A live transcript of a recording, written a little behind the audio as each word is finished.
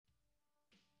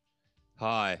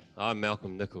Hi, I'm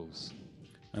Malcolm Nichols,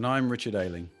 And I'm Richard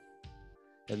Ayling.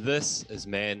 and this is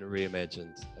Man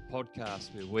Reimagined, a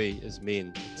podcast where we as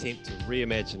men attempt to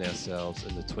reimagine ourselves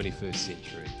in the 21st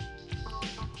century.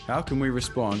 How can we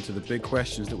respond to the big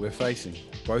questions that we're facing,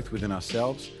 both within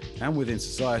ourselves and within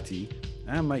society,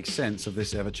 and make sense of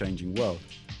this ever-changing world?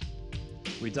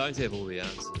 We don't have all the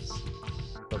answers,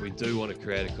 but we do want to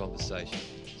create a conversation.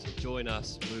 So join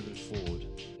us moving forward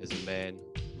as a man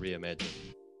reimagined.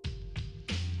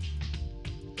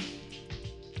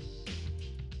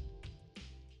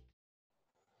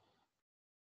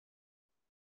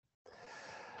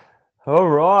 All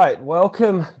right,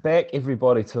 welcome back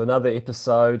everybody to another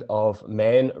episode of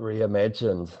Man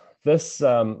Reimagined.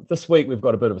 This week we've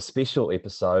got a bit of a special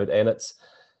episode, and it's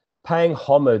paying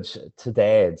homage to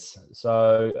dads.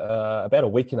 So about a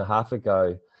week and a half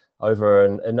ago, over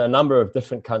in a number of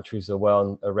different countries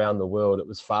around the world, it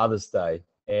was Father's Day,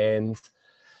 and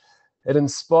it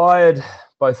inspired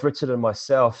both Richard and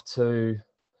myself to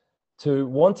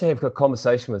want to have a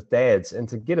conversation with dads and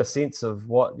to get a sense of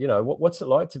what's it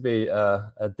like to be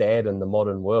a dad in the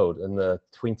modern world in the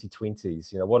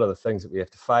 2020s. What are the things that we have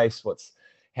to face?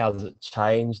 How has it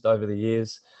changed over the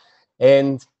years?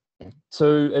 And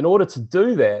in order to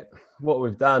do that, what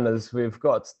we've done is we've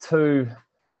got two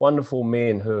wonderful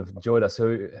men who have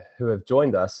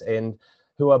joined us, and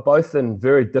who are both in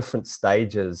very different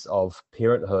stages of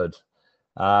parenthood.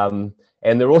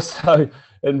 And they're also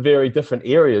in very different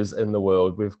areas in the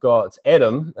world. We've got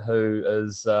Adam, who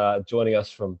is joining us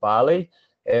from Bali,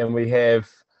 and we have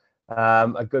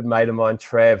a good mate of mine,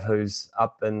 Trav, who's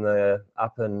up in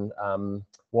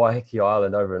Waiheke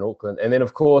Island over in Auckland. And then,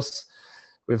 of course,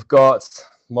 we've got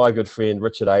my good friend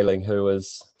Richard Ayling, who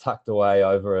is tucked away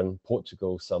over in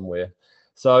Portugal somewhere.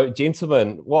 So,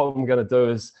 gentlemen, what I'm going to do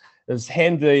is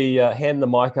hand the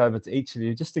mic over to each of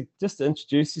you, just to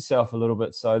introduce yourself a little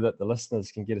bit, so that the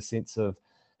listeners can get a sense of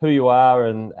who you are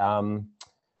and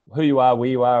where you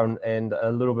are, and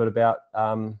a little bit about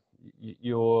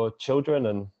your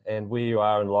children and where you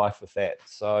are in life with that.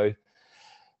 So,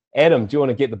 Adam, do you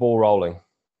want to get the ball rolling?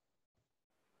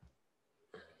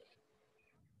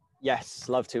 Yes,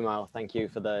 love to, Mal. Thank you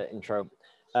for the intro.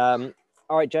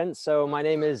 All right, gents. So my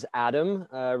name is Adam,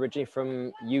 originally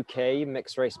from UK,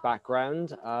 mixed race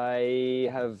background. I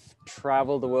have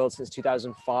traveled the world since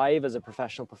 2005 as a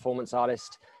professional performance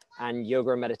artist and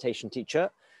yoga and meditation teacher.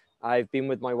 I've been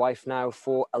with my wife now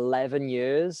for 11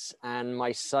 years, and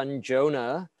my son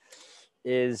Jonah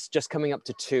is just coming up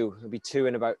to 2. He'll be 2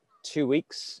 in about 2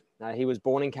 weeks. He was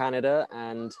born in Canada,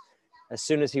 and as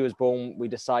soon as he was born, we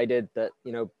decided that,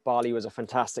 Bali was a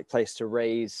fantastic place to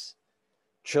raise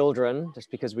children, just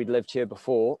because we'd lived here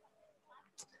before.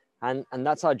 And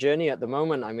that's our journey at the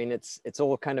moment. I mean, it's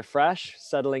all kind of fresh,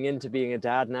 settling into being a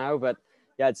dad now. But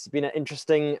yeah, it's been an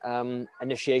interesting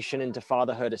initiation into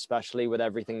fatherhood, especially with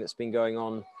everything that's been going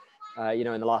on, in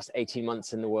the last 18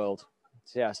 months in the world.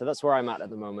 So that's where I'm at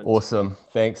the moment. Awesome.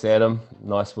 Thanks, Adam.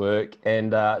 Nice work.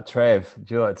 And Trav,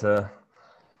 would you like to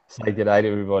say good day to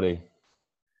everybody?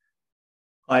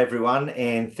 Hi, everyone,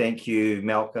 and thank you,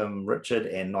 Malcolm, Richard,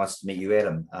 and nice to meet you,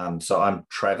 Adam. So I'm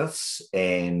Travis,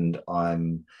 and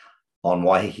I'm on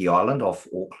Waiheke Island off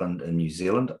Auckland in New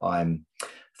Zealand. I'm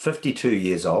 52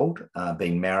 years old,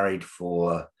 been married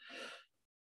for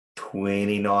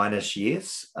 29-ish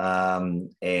years,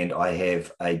 and I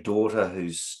have a daughter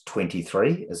who's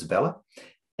 23, Isabella,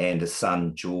 and a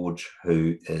son, George,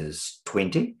 who is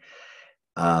 20.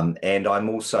 And I'm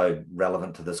also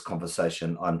relevant to this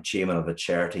conversation. I'm chairman of a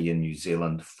charity in New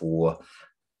Zealand for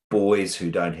boys who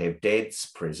don't have dads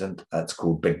present. It's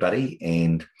called Big Buddy.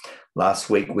 And last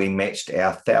week we matched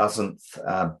our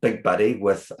 1,000th Big Buddy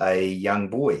with a young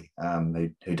boy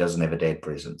who doesn't have a dad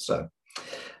present. So,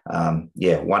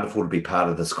 wonderful to be part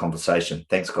of this conversation.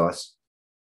 Thanks, guys.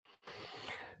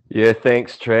 Yeah,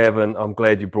 thanks, Trav. And I'm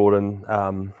glad you brought in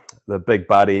the Big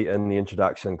Buddy in the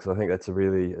introduction, because I think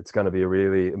it's going to be a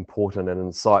really important and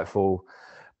insightful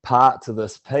part to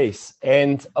this piece.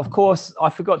 And of course, I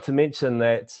forgot to mention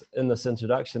that in this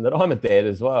introduction that I'm a dad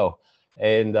as well.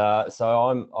 And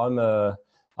so I'm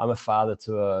a father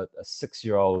to a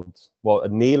 6-year-old, a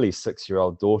nearly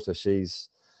 6-year-old daughter. She's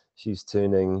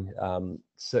turning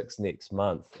 6 next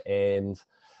month, and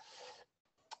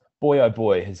boy, oh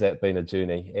boy, has that been a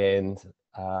journey. And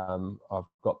I've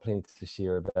got plenty to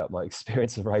share about my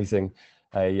experience of raising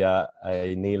a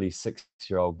nearly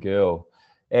 6-year-old girl.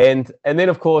 And then,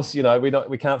 of course,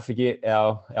 we can't forget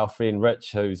our friend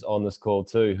Rich, who's on this call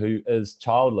too, who is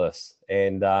childless.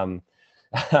 And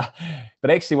but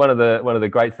actually, one of the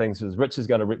great things is Rich is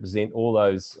going to represent all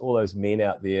those men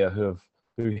out there who've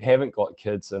who haven't got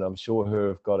kids, and I'm sure who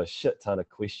have got a shit ton of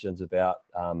questions about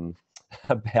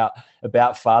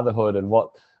about fatherhood and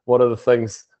what are the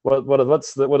things, what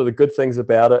are the good things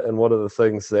about it, and what are the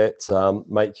things that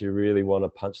make you really want to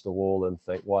punch the wall and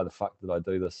think, why the fuck did I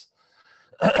do this?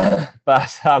 But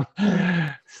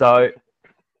so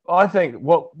I think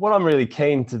what I'm really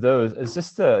keen to do is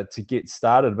just to get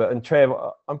started. But and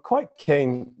Trav, I'm quite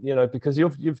keen, because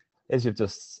you've as you've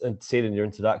just said in your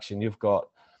introduction, you've got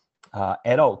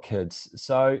adult kids.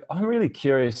 So I'm really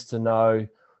curious to know,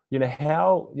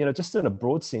 how, just in a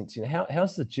broad sense,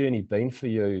 how's the journey been for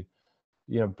you,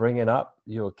 bringing up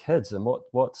your kids, and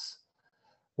what's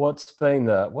been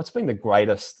the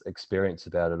greatest experience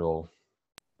about it all?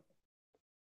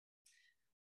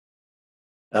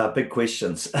 Big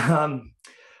questions.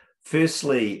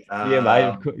 Firstly, yeah,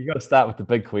 mate, you got to start with the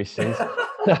big questions.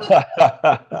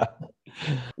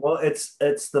 Well, it's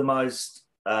the most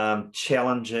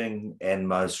challenging and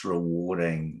most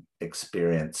rewarding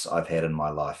experience I've had in my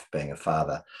life being a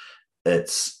father.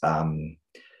 It's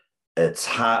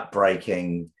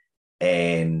heartbreaking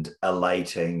and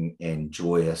elating and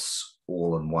joyous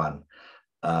all in one.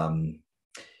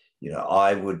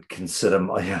 I would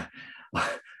consider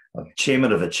I'm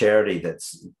chairman of a charity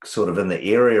that's sort of in the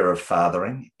area of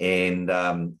fathering, and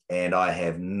I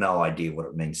have no idea what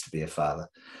it means to be a father.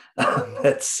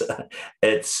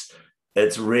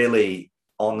 It's really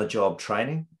on the job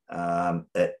training.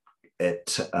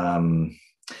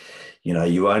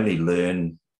 You only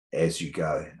learn as you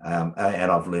go,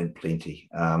 and I've learned plenty.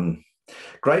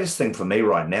 Greatest thing for me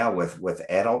right now with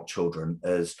adult children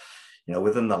is,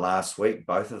 within the last week,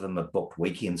 both of them have booked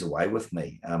weekends away with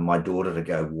me. My daughter to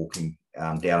go walking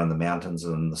down in the mountains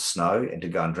and in the snow, and to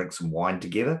go and drink some wine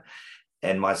together,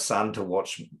 and my son to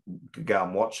go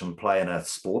and watch him play in a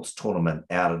sports tournament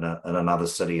out in another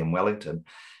city in Wellington,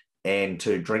 and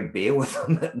to drink beer with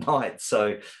him at night.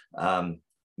 So, I've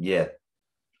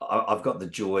got the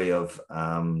joy of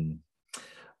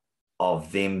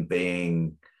them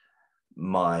being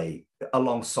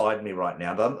alongside me right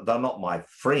now. They're not my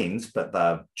friends, but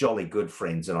they're jolly good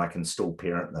friends, and I can still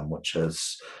parent them, which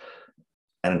is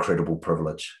an incredible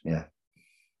privilege. Yeah.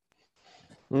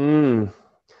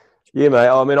 Yeah, mate.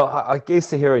 I mean, I guess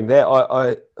hearing that,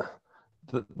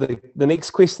 the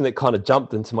next question that kind of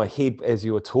jumped into my head as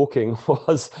you were talking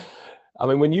was, I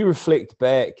mean, when you reflect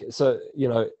back, so,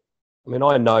 I mean,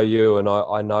 I know you, and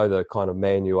I know the kind of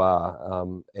man you are,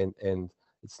 and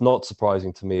it's not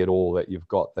surprising to me at all that you've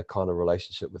got the kind of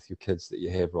relationship with your kids that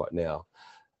you have right now.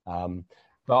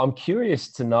 But I'm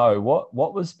curious to know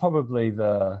what was probably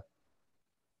the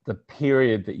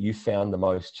period that you found the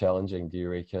most challenging, do you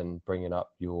reckon, bringing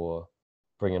up your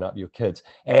kids?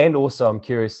 And also, I'm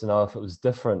curious to know if it was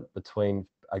different between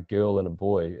a girl and a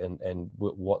boy, and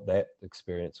what that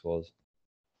experience was.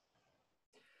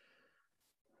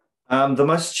 The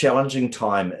most challenging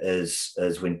time is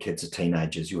when kids are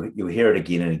teenagers. You hear it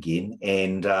again and again,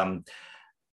 and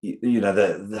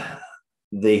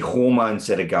the hormones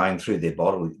that are going through their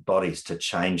bodies to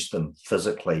change them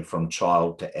physically from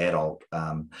child to adult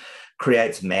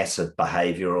creates massive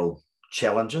behavioural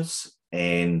challenges,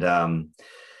 and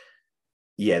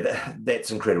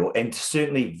that's incredible, and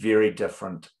certainly very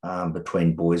different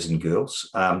between boys and girls.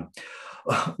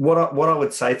 What I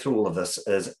would say through all of this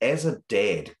is, as a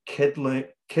dad,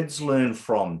 kids learn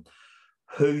from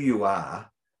who you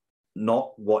are,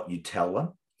 not what you tell them.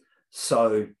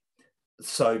 So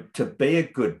to be a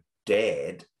good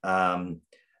dad,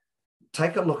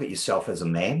 take a look at yourself as a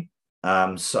man.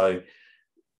 So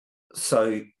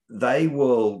they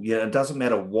will, it doesn't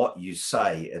matter what you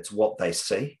say, it's what they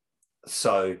see.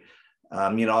 So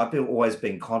I've always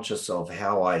been conscious of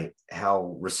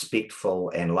how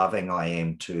respectful and loving I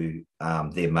am to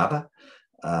their mother,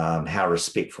 how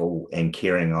respectful and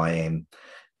caring I am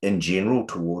in general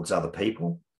towards other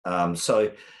people. I'd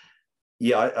say,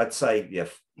 yeah.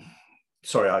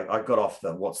 Sorry, I got off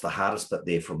what's the hardest bit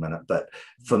there for a minute, but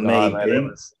for me,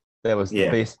 mate, that was the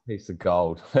best piece of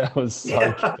gold. That was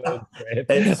so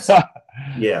good. So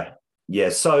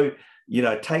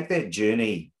take that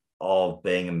journey of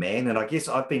being a man, and I guess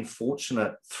I've been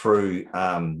fortunate through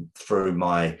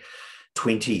my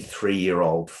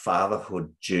 23-year-old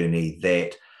fatherhood journey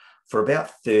that for about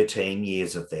 13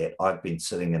 years of that, I've been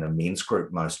sitting in a men's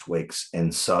group most weeks,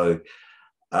 and so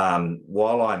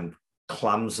while I'm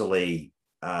clumsily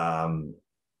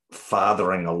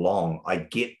fathering along, I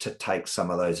get to take some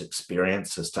of those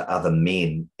experiences to other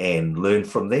men and learn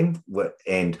from them,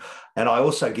 and I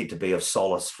also get to be of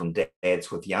solace from dads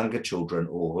with younger children,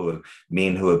 or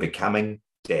men who are becoming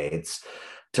dads,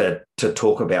 to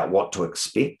talk about what to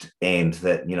expect, and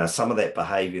that, you know, some of that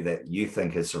behavior that you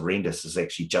think is horrendous is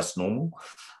actually just normal,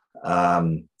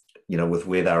 you know, with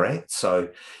where they're at. So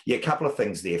yeah, a couple of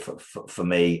things there for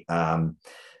me.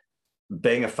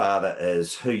 Being a father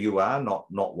is who you are, not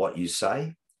what you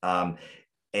say,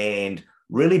 and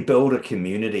really build a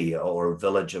community or a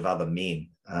village of other men.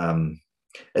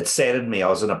 It saddened me. I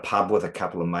was in a pub with a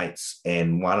couple of mates,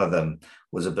 and one of them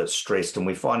was a bit stressed, and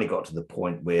we finally got to the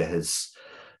point where his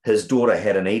daughter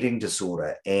had an eating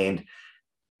disorder, and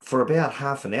for about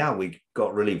half an hour we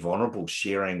got really vulnerable,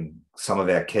 sharing some of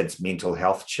our kids' mental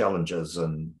health challenges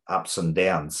and ups and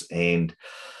downs. And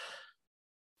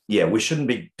yeah, we shouldn't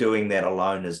be doing that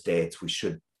alone as dads. We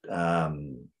should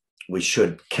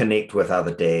connect with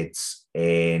other dads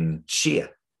and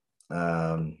share.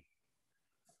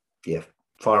 Yeah,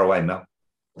 fire away, Mel.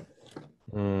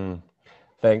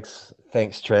 Thanks,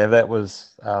 Trav. That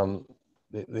was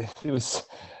it was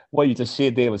what you just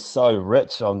shared there was so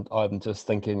rich. I'm just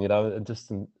thinking, you know,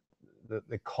 just in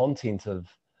the content of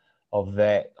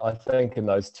that. I think in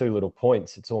those two little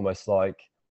points, it's almost like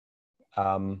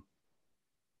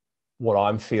what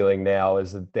I'm feeling now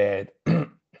as a dad,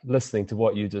 listening to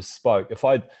what you just spoke. It's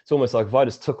almost like if I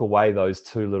just took away those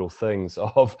two little things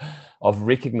of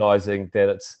recognizing that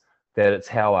it's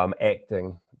how I'm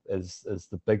acting is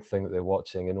the big thing that they're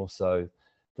watching, and also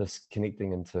this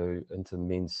connecting into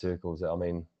men's circles. I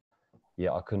mean,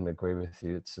 yeah, I couldn't agree with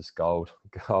you. It's just gold.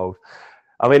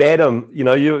 I mean, Adam, you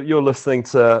know, you're listening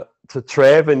to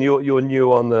Trav, and you're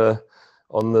new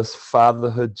on this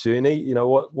fatherhood journey. You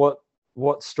know,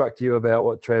 what struck you about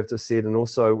what Trav just said, and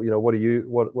also, you know,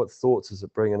 what thoughts is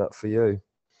it bringing up for you?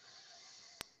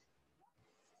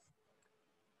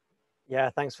 Yeah,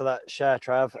 thanks for that share,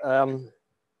 Trav.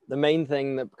 The main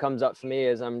thing that comes up for me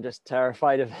is I'm just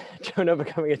terrified of Jonah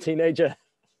becoming a teenager.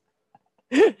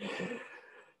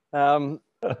 But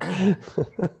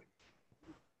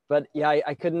yeah,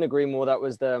 I couldn't agree more. That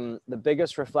was the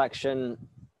biggest reflection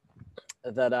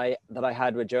that I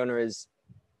had with Jonah is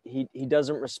he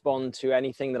doesn't respond to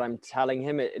anything that I'm telling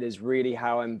him. It is really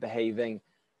how I'm behaving,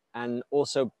 and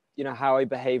also, you know, how I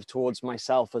behave towards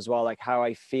myself as well, like how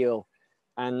I feel.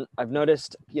 And I've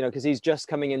noticed, you know, because he's just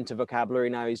coming into vocabulary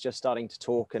now, he's just starting to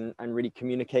talk and really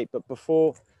communicate. But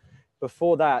before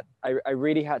that, I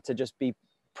really had to just be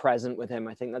present with him.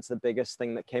 I think that's the biggest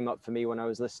thing that came up for me when I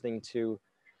was listening to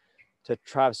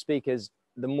Trav speak, is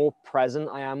the more present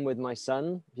I am with my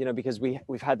son, you know, because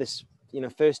we've had this, you know,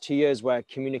 first 2 years where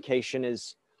communication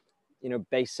is, you know,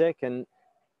 basic. And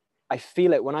I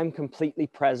feel it when I'm completely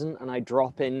present and I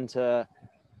drop into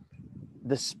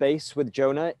the space with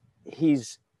Jonah,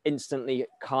 he's instantly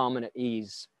calm and at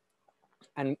ease,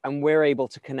 and we're able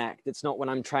to connect. It's not when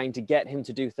I'm trying to get him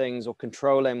to do things or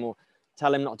control him or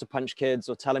tell him not to punch kids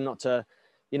or tell him not to,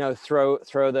 you know, throw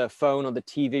the phone or the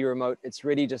TV remote. It's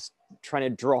really just trying to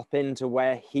drop into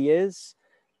where he is,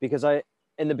 because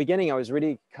in the beginning I was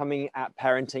really coming at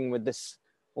parenting with this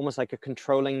almost like a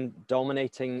controlling,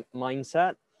 dominating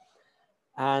mindset.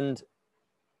 And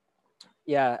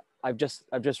yeah, I've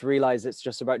just realized it's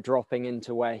just about dropping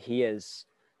into where he is.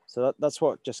 So that's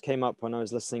what just came up when I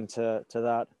was listening to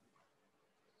that.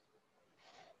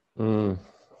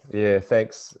 Yeah,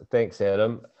 thanks,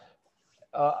 Adam.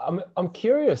 I'm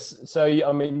curious. So,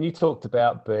 I mean, you talked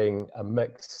about being a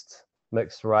mixed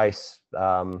race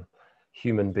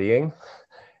human being,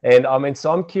 and I mean,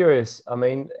 so I'm curious. I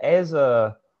mean,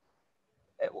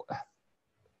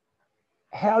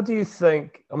 how do you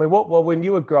think? I mean, when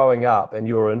you were growing up and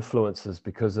your influences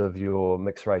because of your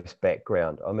mixed race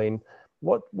background? I mean,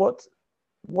 what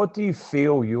do you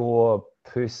feel your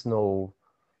personal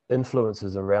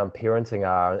influences around parenting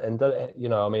are? And you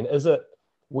know, I mean, is it,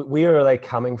 where are they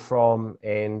coming from?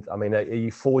 And I mean, are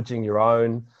you forging your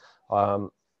own,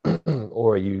 or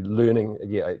are you learning?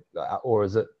 Yeah, or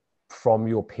is it from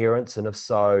your parents? And if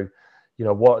so, you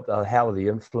know, how are the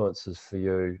influences for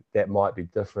you that might be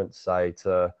different, say,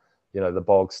 to, you know, the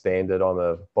bog standard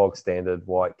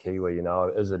white Kiwi? You know,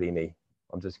 is it any?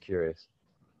 I'm just curious.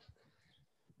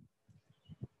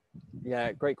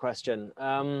 Yeah, great question.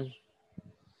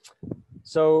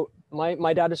 So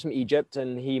my dad is from Egypt,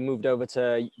 and he moved over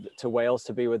to Wales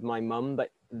to be with my mum,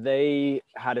 but they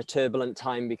had a turbulent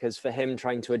time because for him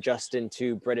trying to adjust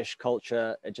into British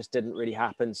culture, it just didn't really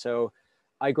happen. So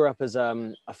I grew up as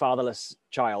a fatherless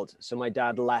child. So my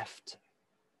dad left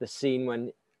the scene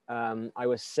when I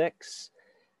was 6,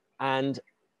 and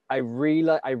I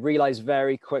realized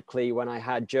very quickly when I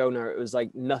had Jonah, it was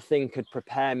like nothing could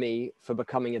prepare me for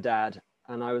becoming a dad.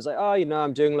 And I was like, oh, you know,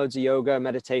 I'm doing loads of yoga,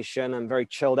 meditation. I'm a very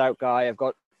chilled out guy. I've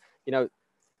got, you know,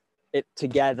 it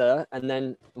together. And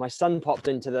then my son popped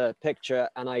into the picture,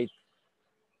 and I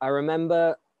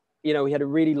remember, you know, we had a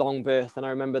really long birth, and I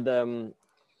remember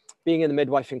being in the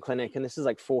midwifing clinic, and this is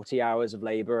like 40 hours of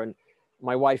labor, and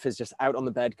my wife is just out on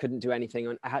the bed, couldn't do anything,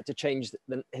 and I had to change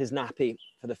his nappy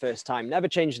for the first time. Never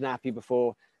changed a nappy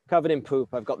before, covered in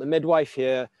poop. I've got the midwife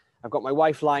here, I've got my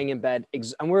wife lying in bed,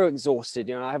 and we're exhausted.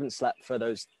 You know, I haven't slept for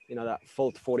those, you know, that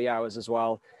full 40 hours as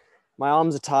well. My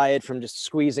arms are tired from just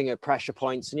squeezing at pressure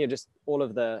points, and, you know, just all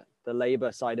of the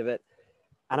labor side of it.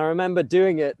 And I remember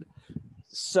doing it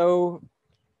so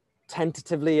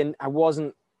tentatively, and I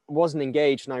wasn't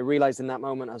engaged. And I realized in that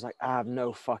moment, I was like, I have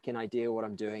no fucking idea what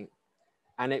I'm doing.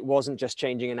 And it wasn't just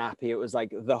changing a nappy. It was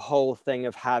like the whole thing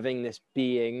of having this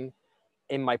being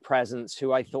in my presence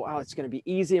who I thought, oh, it's going to be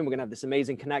easy, and we're going to have this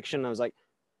amazing connection. And I was like,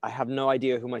 I have no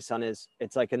idea who my son is.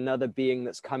 It's like another being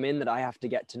that's come in that I have to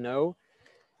get to know.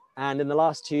 And in the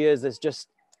last 2 years, there's just,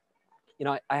 you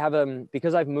know, I have,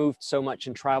 because I've moved so much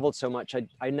and traveled so much,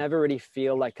 I never really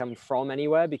feel like I'm from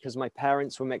anywhere, because my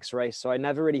parents were mixed race. So I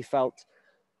never really felt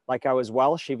like I was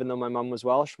Welsh, even though my mum was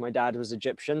Welsh. My dad was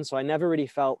Egyptian. So I never really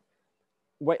felt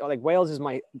like Wales is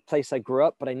my place I grew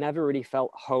up, but I never really felt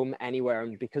home anywhere.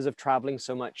 And because of traveling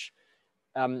so much,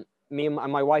 me and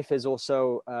my wife is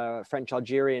also French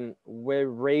Algerian. We're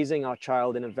raising our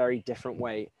child in a very different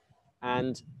way.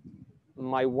 And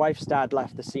my wife's dad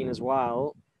left the scene as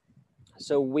well.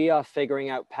 So we are figuring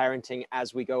out parenting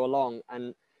as we go along.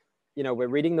 And, you know, we're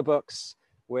reading the books,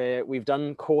 we've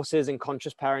done courses in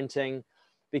conscious parenting,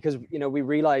 because, you know, we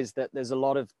realized that there's a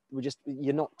lot of,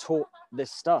 you're not taught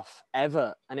this stuff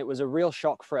ever. And it was a real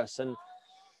shock for us.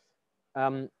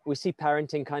 And we see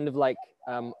parenting kind of like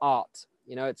art.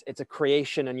 You know, it's a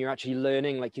creation, and you're actually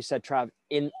learning, like you said, Trav,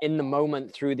 in the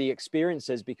moment through the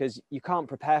experiences, because you can't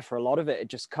prepare for a lot of it. It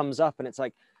just comes up, and it's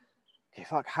like, okay,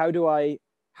 fuck, how do I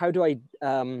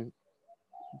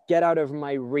get out of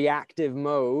my reactive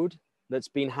mode that's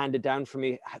been handed down for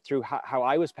me through how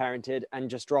I was parented, and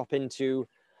just drop into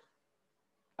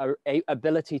a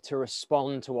ability to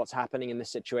respond to what's happening in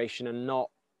this situation, and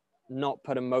not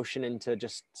put emotion into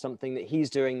just something that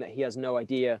he's doing that he has no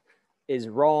idea is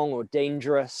wrong or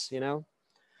dangerous, you know?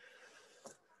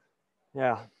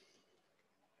 Yeah.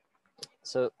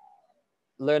 So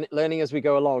learning as we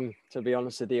go along, to be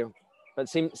honest with you. But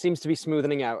seems to be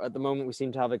smoothing out. At the moment, we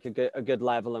seem to have a good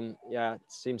level, and yeah, it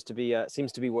seems to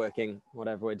be working,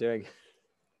 whatever we're doing.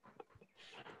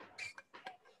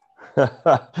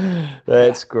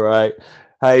 That's great.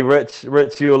 Hey, Rich,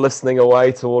 you're listening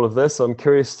away to all of this. I'm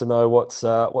curious to know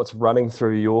what's running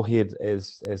through your head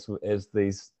as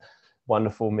these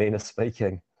wonderful men are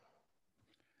speaking.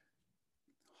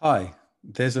 Hi.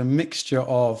 There's a mixture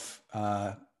of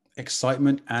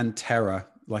excitement and terror,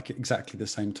 like at exactly the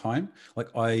same time. Like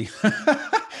I'm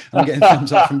getting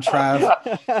thumbs up from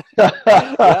Trav.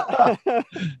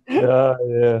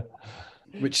 Yeah.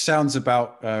 Which sounds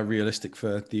about realistic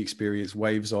for the experience.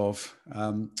 Waves of.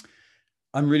 I'm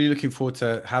really looking forward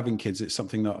to having kids. It's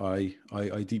something that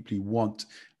I deeply want.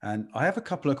 And I have a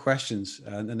couple of questions,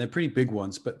 and they're pretty big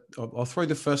ones, but I'll throw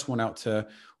the first one out to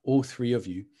all three of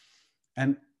you.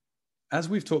 And as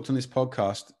we've talked on this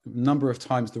podcast, a number of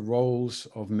times, the roles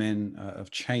of men have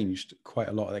changed quite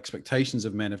a lot. The expectations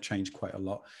of men have changed quite a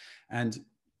lot. And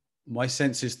my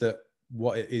sense is that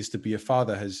what it is to be a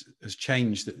father has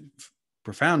changed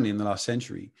profoundly in the last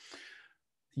century.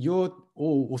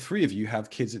 All three of you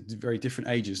have kids at very different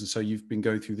ages. And so you've been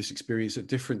going through this experience at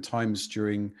different times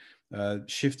during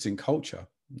shifts in culture,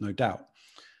 no doubt.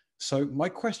 So my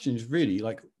question is really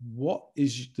like, what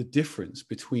is the difference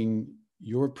between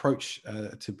your approach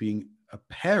to being a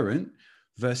parent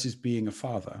versus being a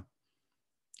father,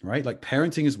 right? Like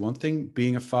parenting is one thing,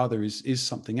 being a father is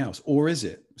something else, or is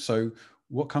it? So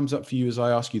what comes up for you as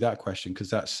I ask you that question? Because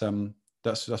that's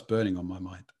burning on my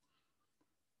mind.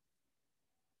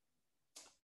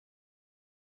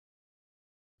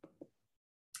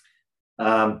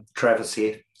 Travis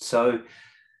here. So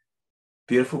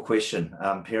beautiful question.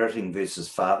 Parenting versus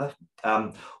father.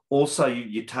 Also,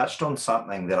 you touched on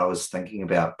something that I was thinking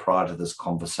about prior to this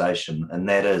conversation, and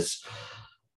that is,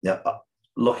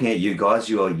 looking at you guys,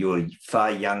 you're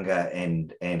far younger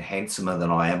and handsomer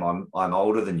than I am. I'm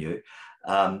older than you.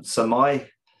 So my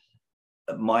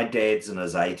dad's in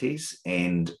his 80s,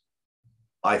 and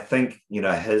I think,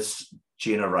 his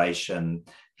generation,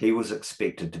 he was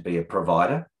expected to be a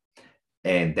provider,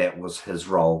 and that was his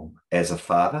role as a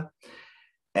father.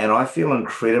 And I feel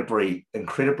incredibly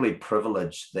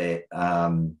privileged that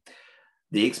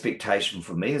the expectation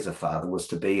for me as a father was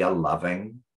to be a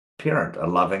loving parent, a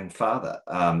loving father,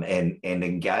 and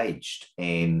engaged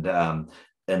and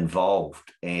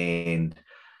involved. And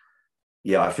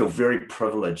yeah, I feel very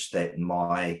privileged that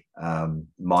my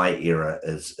era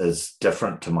is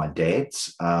different to my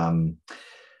dad's.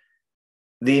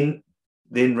 Then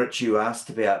Rich, you asked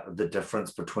about the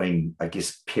difference between, I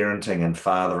guess, parenting and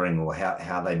fathering, or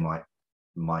how they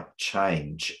might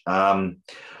change.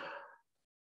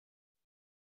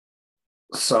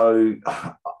 So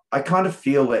I kind of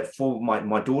feel that for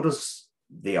my daughter's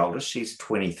the oldest, she's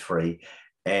 23,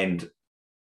 and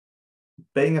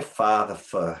being a father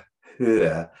for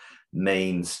her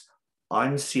means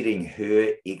I'm setting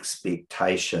her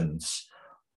expectations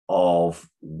of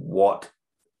what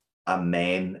a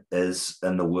man is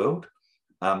in the world,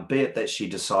 be it that she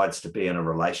decides to be in a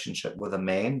relationship with a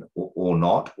man or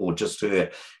not, or just her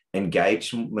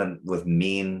engagement with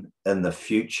men in the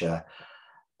future.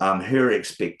 Her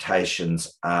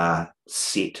expectations are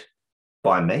set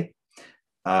by me.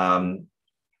 And,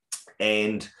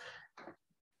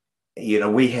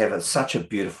 we have such a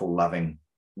beautiful, loving,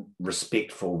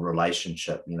 respectful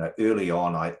relationship. Early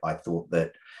on, I thought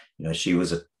that, she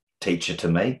was a teacher to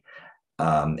me,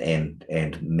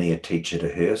 and me a teacher to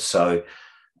her. So,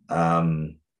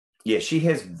 she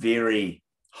has very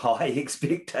high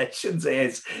expectations,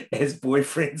 as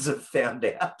boyfriends have found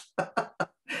out.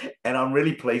 And I'm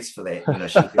really pleased for that.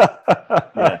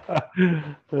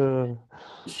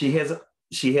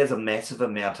 She has a massive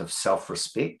amount of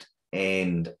self-respect,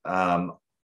 and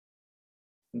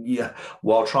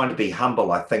while trying to be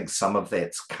humble, I think some of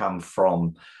that's come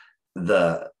from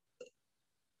the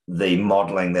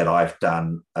modeling that I've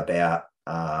done about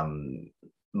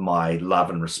my love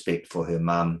and respect for her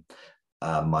mum,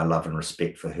 my love and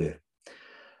respect for her.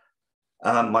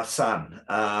 My son,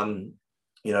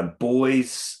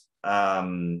 boys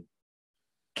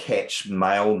catch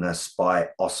maleness by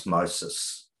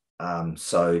osmosis.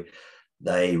 So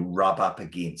they rub up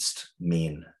against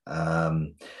men.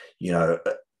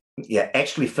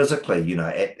 Actually physically,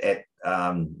 at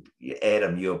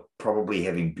Adam, you're probably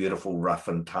having beautiful rough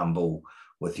and tumble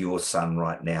with your son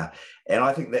right now. And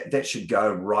I think that should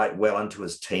go right well into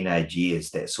his teenage years,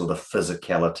 that sort of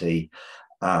physicality.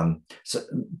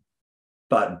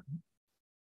 But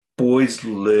boys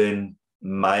learn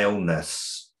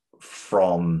maleness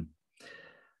from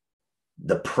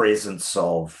the presence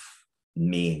of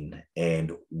men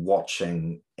and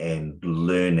watching and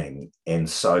learning. And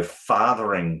so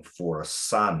fathering for a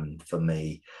son, for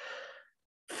me,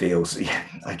 feels,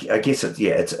 I guess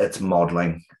it's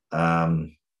modeling.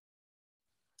 I'm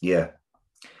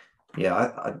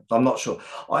not sure.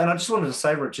 And I just wanted to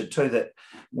say, Richard, too, that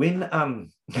when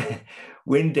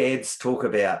when dads talk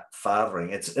about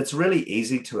fathering, it's really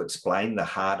easy to explain the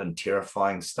hard and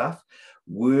terrifying stuff.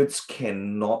 Words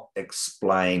cannot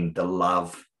explain the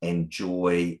love and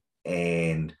joy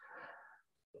and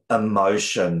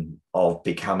emotion of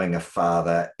becoming a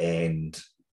father and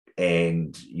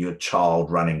your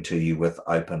child running to you with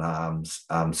open arms.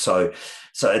 So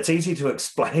it's easy to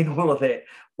explain all of that.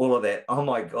 Oh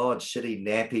my God, shitty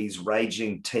nappies,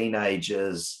 raging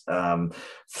teenagers,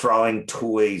 throwing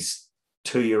toys,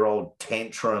 2-year-old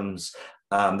tantrums.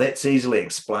 That's easily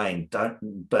explained.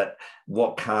 But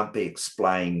what can't be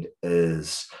explained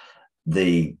is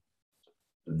the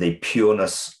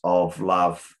pureness of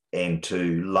love, and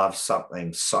to love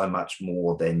something so much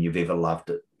more than you've ever loved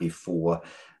it before,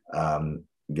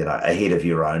 ahead of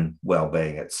your own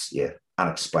well-being. It's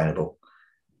unexplainable.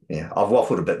 I've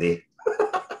waffled a bit there.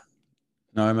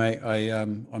 No, mate,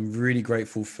 I'm really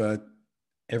grateful for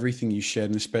everything you shared,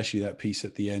 and especially that piece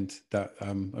at the end that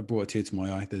I brought a tear to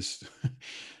my eye. There's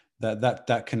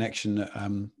that connection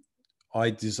that I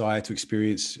desire to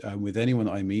experience with anyone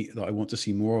that I meet, that I want to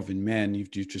see more of in men.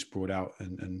 You've just brought out,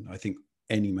 and I think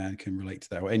any man can relate to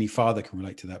that, or any father can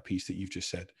relate to that piece that you've just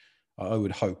said. I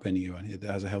would hope anyone that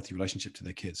has a healthy relationship to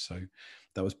their kids. So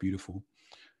that was beautiful.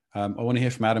 I want to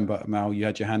hear from Adam, but Mal, you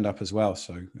had your hand up as well.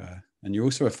 So, and you're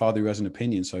also a father who has an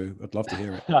opinion, so I'd love to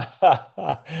hear it. Well,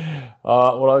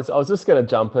 I was just going to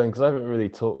jump in because I haven't really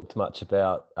talked much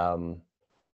about,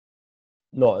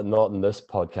 not in this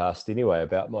podcast anyway,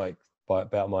 about my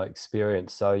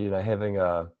experience. So, having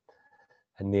a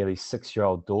nearly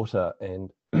 6-year-old daughter, and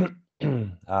when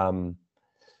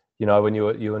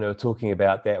you were talking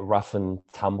about that rough and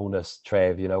tumbleness,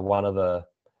 Trav, one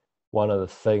of the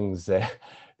things that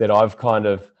I've kind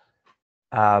of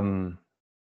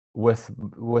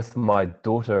with my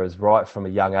daughter is right from a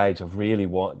young age. I've really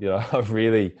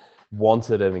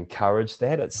wanted and encouraged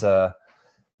that.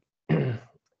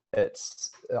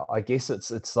 I guess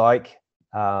it's like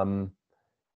I've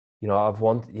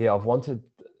wanted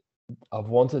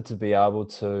to be able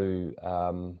to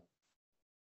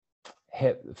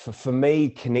for me,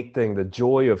 connecting, the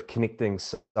joy of connecting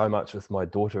so much with my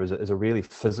daughter is a really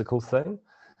physical thing,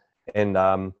 and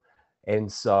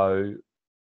so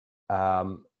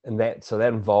that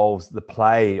involves, the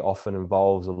play often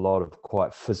involves a lot of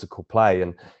quite physical play,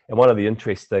 and one of the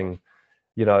interesting,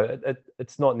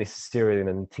 it's not necessarily an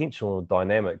intentional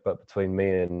dynamic, but between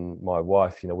me and my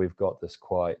wife, we've got this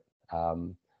quite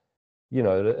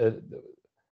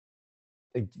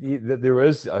there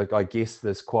is, I guess,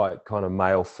 this quite kind of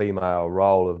male-female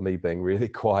role of me being really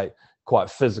quite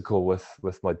physical with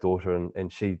my daughter,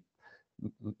 and she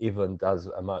even does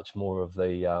a much more of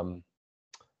the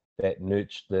that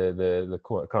nurture, the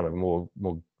kind of more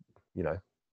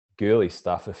girly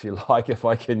stuff, if you like, if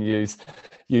I can use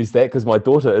that, because my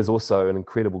daughter is also an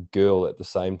incredible girl at the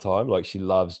same time. Like, she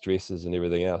loves dresses and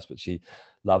everything else, but she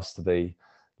loves to be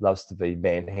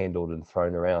manhandled and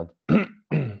thrown around.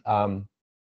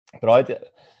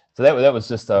 So that was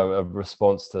just a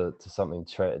response to something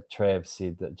Trav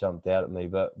said that jumped out at me.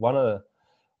 But one of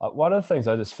the things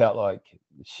I just felt like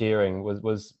sharing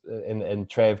was and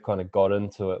Trav kind of got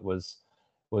into it, was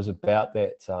about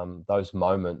that, those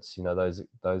moments,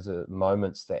 those are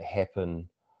moments that happen,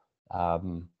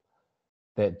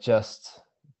 that just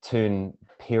turn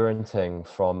parenting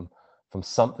from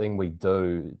something we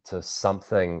do to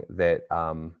something that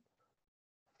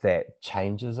that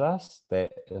changes us,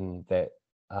 that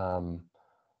kind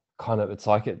of, it's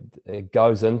like it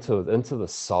goes into the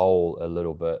soul a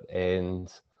little bit. And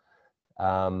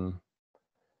because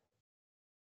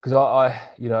I'm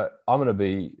going to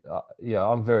be,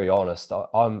 I'm very honest.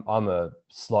 I'm a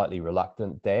slightly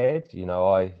reluctant dad.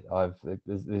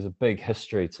 There's a big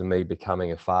history to me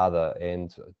becoming a father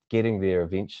and getting there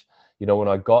eventually. When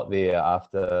I got there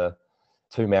after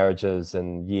 2 marriages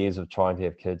and years of trying to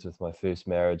have kids with my first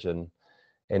marriage and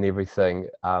everything,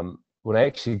 when I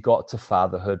actually got to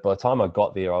fatherhood, by the time I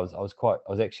got there, I was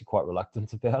actually quite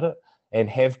reluctant about it, and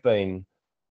have been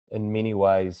in many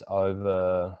ways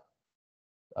over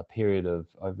a period of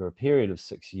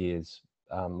 6 years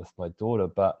with my daughter.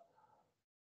 But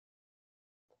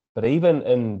even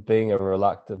in being a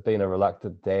reluctant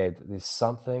dad, there's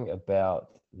something about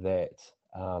that,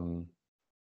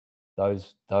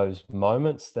 those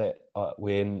moments that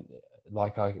when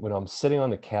I'm sitting on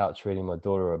the couch reading my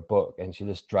daughter a book, and she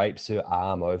just drapes her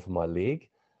arm over my leg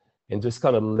and just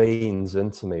kind of leans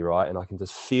into me, right? And I can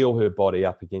just feel her body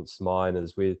up against mine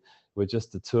as we're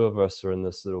just, the two of us are in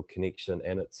this little connection,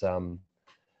 and it's and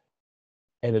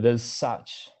it is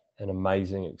such an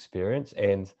amazing experience.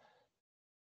 And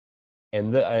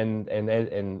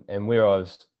where I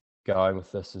was going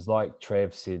with this is, like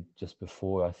Trav said just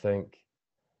before, I think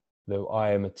that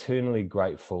I am eternally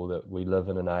grateful that we live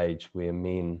in an age where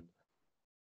men,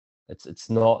 it's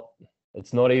not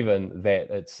even that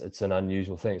it's an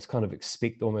unusual thing. It's kind of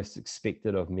almost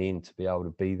expected of men to be able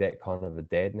to be that kind of a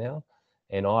dad now.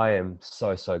 And I am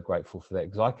so grateful for that,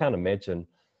 because I can't imagine,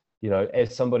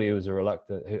 as somebody who was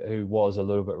who was a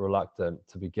little bit reluctant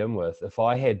to begin with, if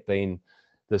I had been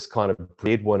this kind of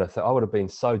breadwinner, I would have been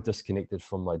so disconnected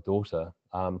from my daughter.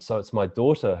 So it's my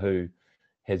daughter who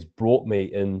has brought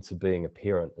me into being a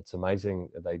parent. It's amazing.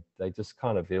 They just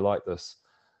kind of, they're like this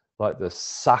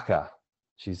sucker.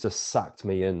 She's just sucked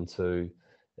me into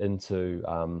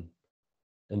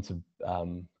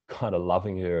kind of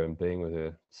loving her and being with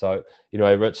her. So,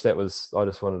 Rich, I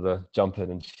just wanted to jump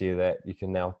in and share that. You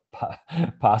can now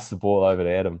pass the ball over to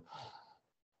Adam.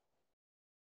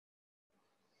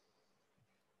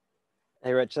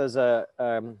 Hey, Rich, that's a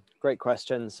great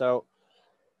question. So,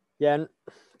 yeah,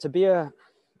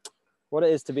 what it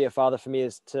is to be a father for me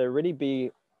is to really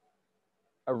be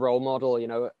a role model,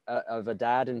 of a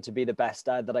dad, and to be the best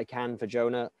dad that I can for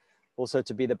Jonah. Also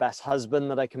to be the best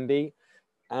husband that I can be,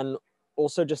 and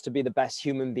also just to be the best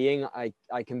human being I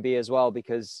can be as well,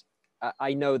 because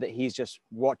I know that he's just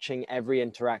watching every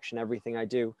interaction, everything I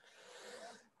do.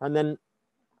 And then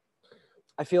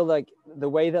I feel like the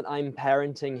way that I'm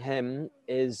parenting him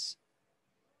is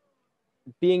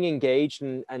being engaged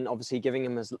and obviously giving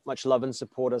him as much love and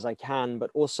support as I can, but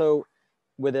also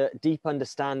with a deep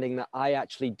understanding that I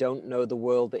actually don't know the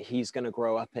world that he's going to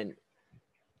grow up in.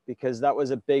 Because that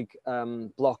was a big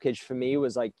blockage for me,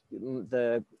 was like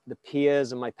the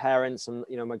peers and my parents and,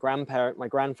 my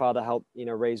grandfather helped,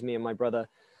 raise me and my brother.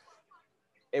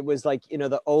 It was like,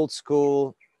 the old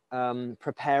school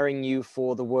preparing you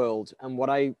for the world. And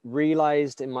what I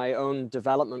realized in my own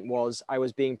development was I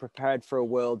was being prepared for a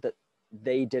world that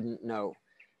they didn't know.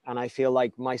 And I feel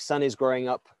like my son is growing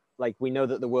up, like, we know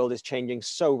that the world is changing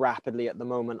so rapidly at the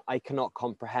moment. I cannot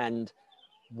comprehend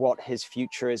what his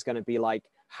future is going to be like,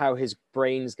 how his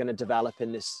brain is going to develop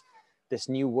in this this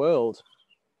new world.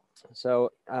 So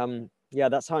yeah,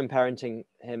 that's how I'm parenting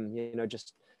him, you know,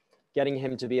 just getting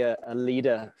him to be a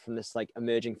leader from this like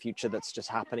emerging future that's just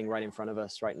happening right in front of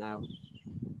us right now.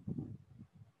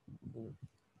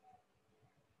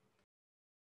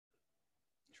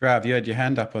 Trav, you had your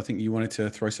hand up. I think you wanted to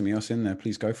throw something else in there.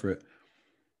 Please go for it.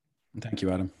 Thank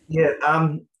you, Adam. Yeah,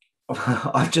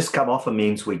 I've just come off a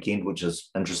men's weekend, which is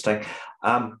interesting.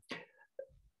 And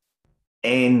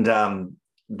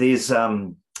there's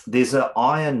an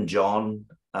Iron John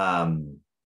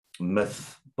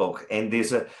myth book, and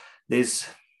there's a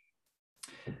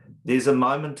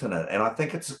moment in it, and I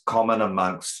think it's common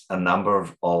amongst a number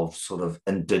of sort of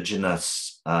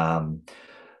indigenous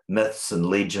myths and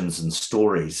legends and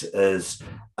stories, is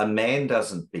a man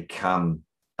doesn't become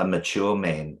a mature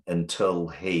man until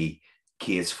he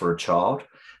cares for a child.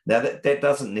 Now, that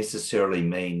doesn't necessarily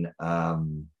mean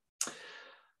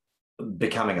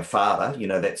becoming a father, you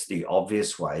know, that's the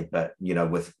obvious way. But, you know,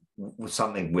 with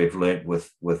something we've learned with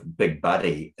Big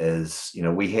Buddy is, you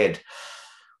know, we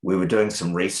were doing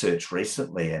some research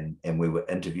recently, and we were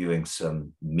interviewing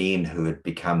some men who had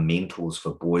become mentors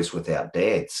for boys without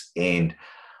dads. And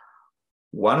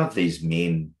one of these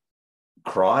men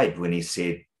cried when he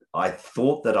said, I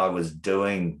thought that I was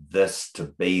doing this to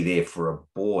be there for a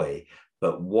boy,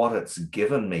 but what it's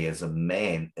given me as a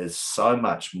man is so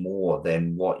much more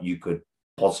than what you could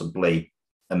possibly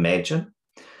imagine.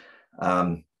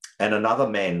 And another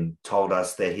man told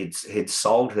us that he'd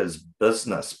sold his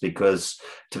business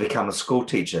to become a school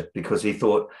teacher, because he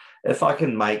thought, if I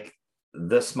can make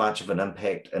this much of an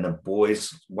impact in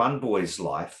one boy's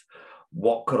life,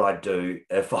 what could I do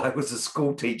if I was a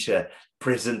school teacher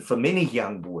present for many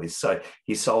young boys? So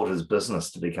he sold his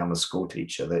business to become a school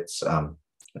teacher. That's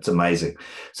it's amazing.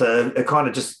 So it kind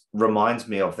of just reminds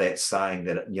me of that saying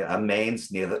that, you know, a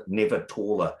man's never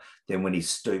taller than when he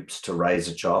stoops to raise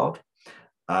a child.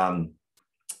 And,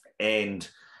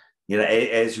 you know,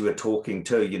 as you were talking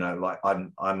too, you know, like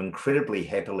I'm incredibly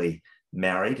happily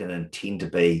married and intend to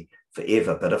be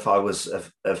forever. But if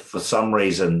for some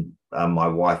reason my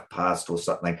wife passed or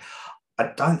something,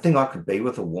 I don't think I could be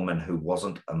with a woman who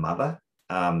wasn't a mother.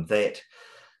 That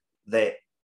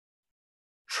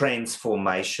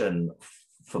transformation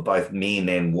for both men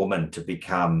and women to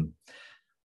become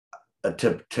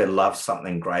to love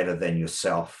something greater than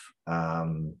yourself,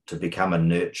 to become a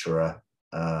nurturer,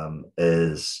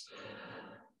 is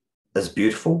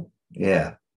beautiful.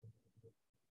 Yeah.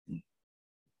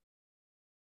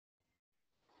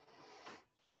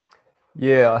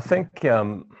 Yeah, I think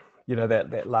you know,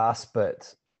 that last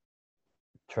bit,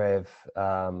 Trav,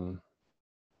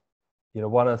 you know,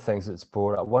 one of the things that's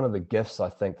brought up, one of the gifts I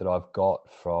think that I've got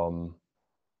from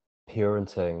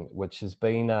parenting, which has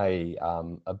been a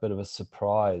bit of a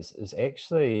surprise, is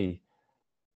actually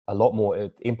a lot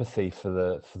more empathy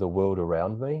for the world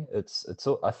around me. It's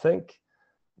I think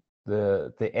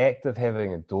the act of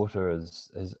having a daughter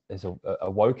is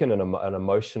awoken an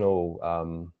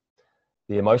emotional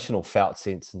the emotional felt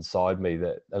sense inside me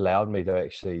that allowed me to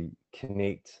actually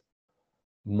connect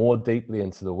more deeply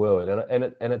into the world,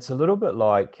 and it's a little bit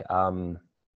like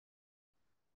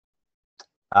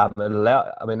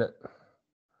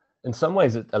in some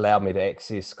ways it allowed me to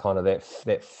access kind of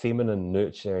that feminine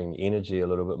nurturing energy a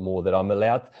little bit more that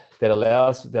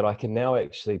that I can now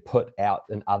actually put out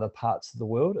in other parts of the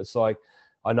world. It's like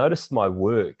I noticed my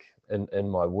work in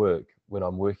my work when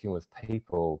I'm working with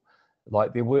people,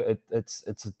 like it's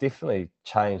definitely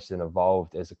changed and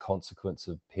evolved as a consequence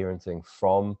of parenting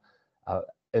from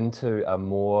into a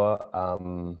more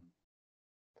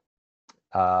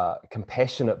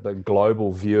compassionate but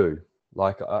global view.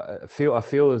 Like I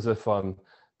feel as if I've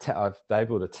been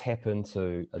able to tap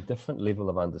into a different level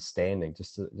of understanding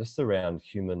just around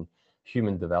human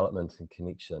development and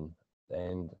connection,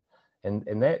 and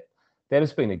that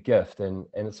has been a gift, and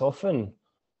it's often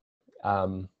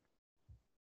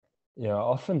you know, I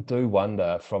often do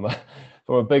wonder from a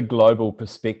big global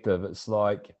perspective. It's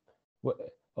like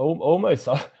almost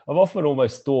I've often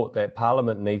almost thought that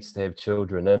Parliament needs to have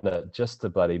children in it just to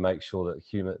bloody make sure that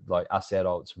like us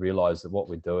adults realize that what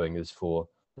we're doing is for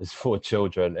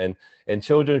children and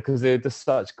children, because they're just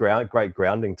such great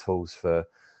grounding tools for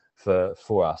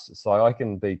us. It's like I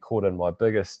can be caught in my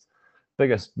biggest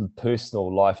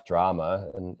personal life drama,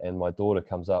 and my daughter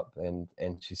comes up and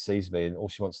she sees me and all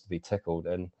she wants to be tickled,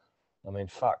 and I mean,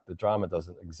 fuck, the drama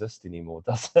doesn't exist anymore,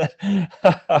 does it?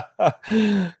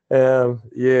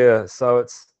 Yeah, so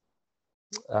it's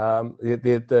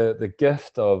the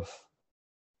gift of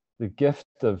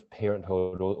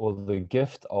parenthood, or the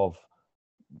gift of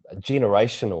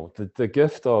generational, the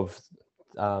gift of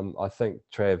I think,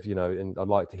 Trav, and I'd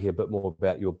like to hear a bit more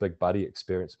about your Big Buddy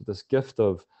experience, but this gift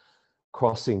of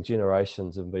crossing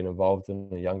generations and being involved in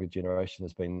the younger generation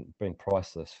has been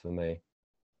priceless for me.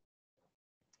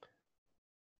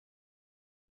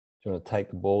 Do you want to take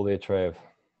the ball there, Trav?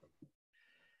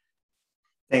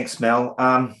 Thanks, Mel.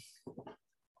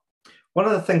 One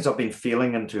of the things I've been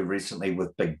feeling into recently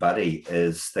with Big Buddy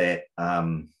is that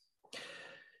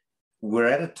we're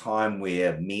at a time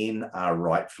where men are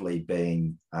rightfully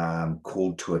being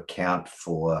called to account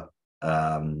for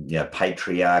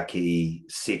patriarchy,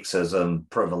 sexism,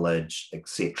 privilege,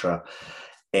 etc.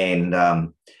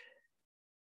 And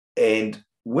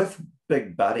with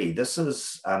Big Buddy, this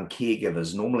is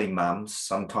caregivers, normally mums,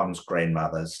 sometimes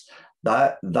grandmothers.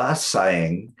 They're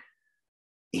saying,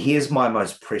 here's my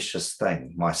most precious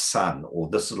thing, my son, or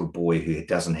this little boy who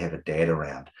doesn't have a dad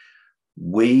around.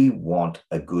 We want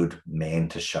a good man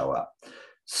to show up.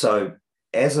 So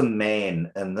as a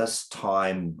man in this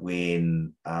time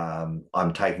when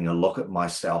I'm taking a look at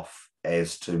myself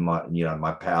as to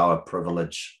my power,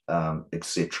 privilege,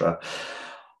 etc.,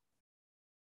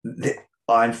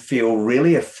 I feel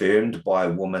really affirmed by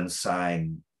a woman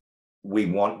saying, we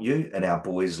want you in our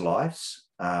boys' lives.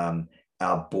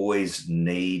 Our boys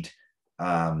need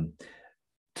to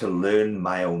learn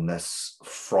maleness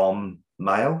from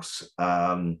males.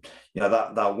 They're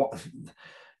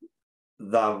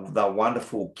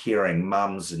wonderful, caring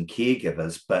mums and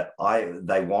caregivers, but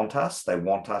they want us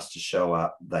to show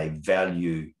up. They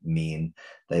value men,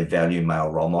 they value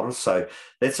male role models. So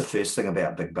that's the first thing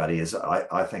about Big Buddy is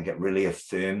I think it really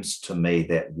affirms to me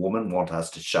that women want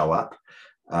us to show up.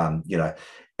 And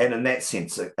in that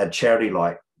sense, a charity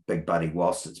like Big Buddy,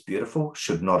 whilst it's beautiful,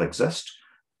 should not exist.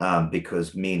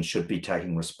 Because men should be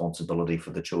taking responsibility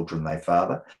for the children they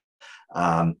father.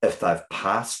 If they've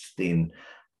passed, then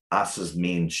us as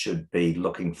men should be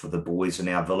looking for the boys in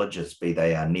our villages, be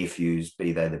they our nephews,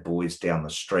 be they the boys down the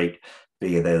street,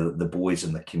 be they the boys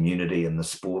in the community and the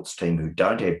sports team who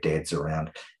don't have dads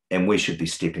around, and we should be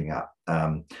stepping up.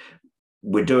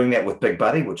 We're doing that with Big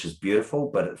Buddy, which is beautiful,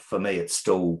 but for me, it's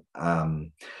still a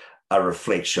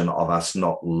reflection of us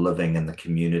not living in the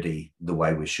community the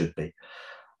way we should be.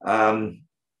 Big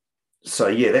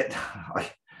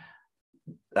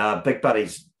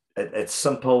Buddy's it's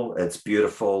simple, it's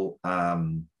beautiful.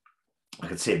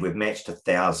 Like I said, we've matched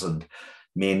 1,000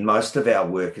 men. Most of our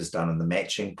work is done in the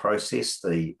matching process,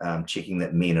 the checking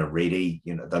that men are ready.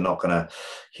 They're not going to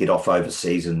head off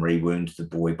overseas and re-wound the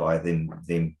boy by them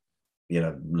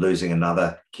losing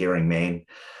another caring man.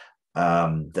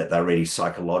 That they're ready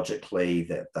psychologically,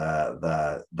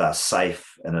 that they're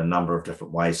safe in a number of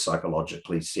different ways,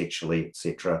 psychologically, sexually,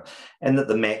 etc., and that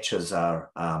the matches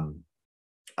are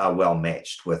well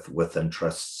matched with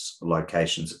interests,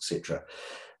 locations, etc.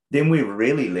 Then we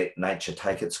really let nature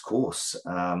take its course.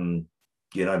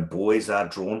 Boys are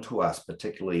drawn to us,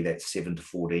 particularly that 7 to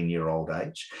 14-year-old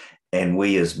age, and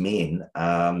we as men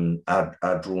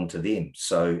are drawn to them.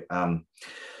 So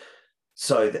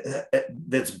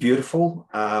that's beautiful.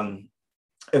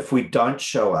 If we don't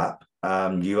show up,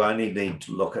 you only need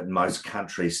to look at most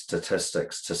countries'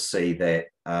 statistics to see that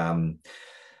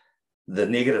the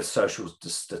negative social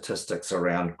statistics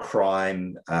around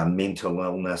crime, mental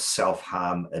illness,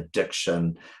 self-harm,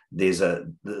 addiction,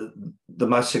 the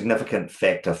most significant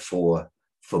factor for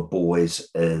boys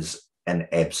is an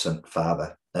absent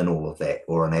father in all of that,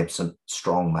 or an absent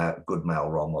strong good male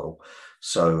role model.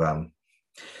 So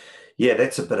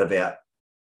that's a bit about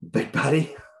Big Buddy.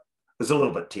 It was a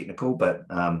little bit technical, but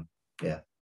yeah.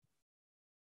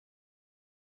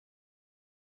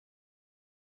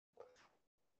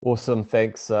 Awesome.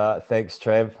 Thanks,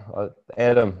 Trav.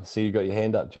 Adam, so you got your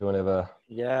hand up. Do you want to have a...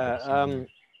 Yeah.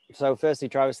 So firstly,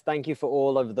 Travis, thank you for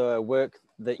all of the work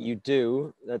that you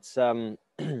do. That's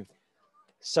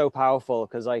so powerful,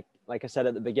 because like I said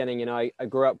at the beginning, I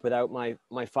grew up without my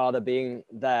father being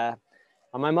there.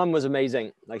 And my mum was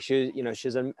amazing. Like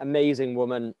she's an amazing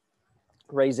woman,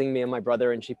 raising me and my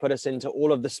brother, and she put us into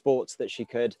all of the sports that she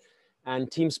could.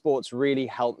 And team sports really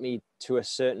helped me to a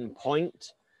certain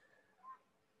point.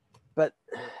 But,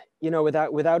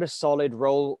 without a solid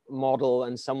role model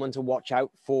and someone to watch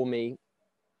out for me,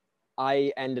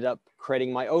 I ended up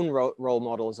creating my own role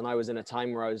models. And I was in a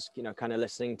time where I was, kind of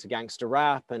listening to gangster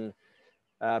rap and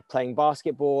playing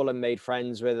basketball, and made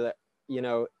friends with,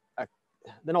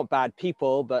 they're not bad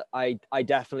people, but I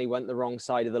definitely went the wrong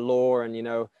side of the law.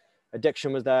 And,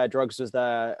 addiction was there, drugs was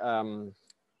there,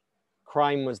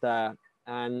 crime was there.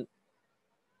 And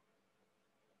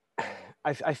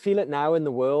I feel it now in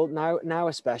the world, now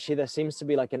especially, there seems to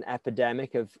be like an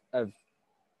epidemic of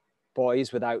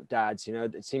boys without dads. You know,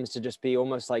 it seems to just be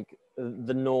almost like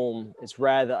the norm. It's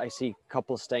rare that I see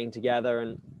couples staying together,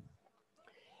 and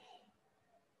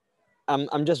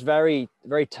I'm just very,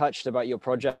 very touched about your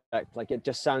project. Like, it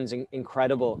just sounds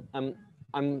incredible.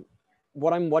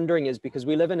 What I'm wondering is, because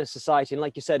we live in a society, and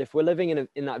like you said, if we're living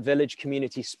in that village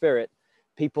community spirit,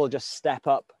 people just step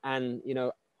up and, you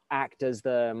know, act as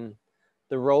the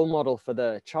role model for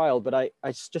the child. But I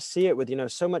just see it with, you know,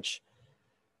 so much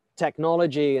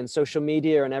technology and social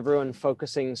media and everyone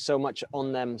focusing so much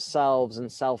on themselves and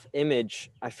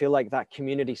self-image. I feel like that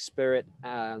community spirit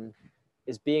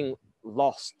is being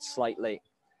lost slightly.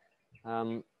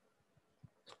 And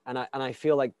I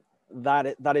feel like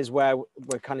that is where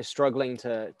we're kind of struggling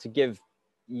to give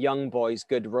young boys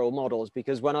good role models,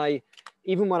 because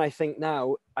even when I think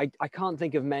now, I can't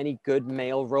think of many good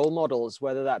male role models,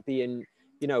 whether that be in,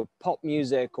 you know, pop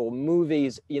music or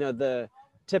movies. You know, the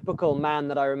typical man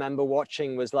that I remember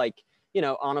watching was like, you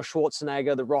know, Arnold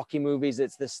Schwarzenegger, the Rocky movies.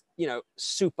 It's this, you know,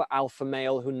 super alpha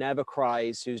male who never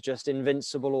cries, who's just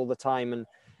invincible all the time. And,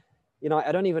 you know,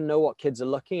 I don't even know what kids are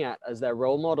looking at as their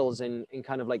role models in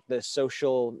kind of like the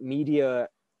social media,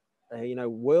 you know,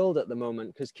 world at the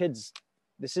moment. Because kids,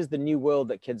 this is the new world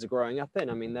that kids are growing up in.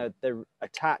 I mean, they're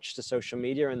attached to social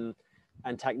media and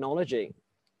technology.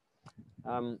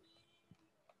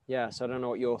 Yeah, so I don't know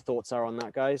what your thoughts are on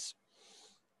that, guys.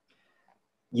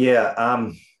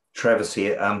 Yeah, Travis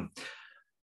here.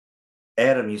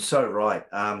 Adam, you're so right.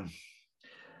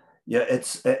 Yeah,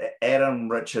 it's Adam,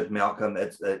 Richard, Malcolm,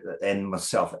 and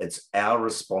myself. It's our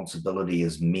responsibility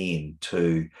as men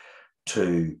to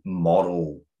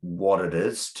model what it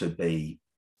is to be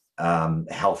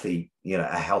healthy. You know,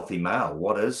 a healthy male.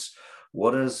 What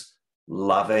is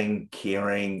loving,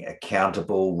 caring,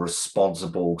 accountable,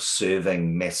 responsible,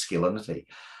 serving masculinity?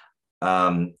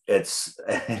 And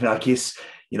I guess,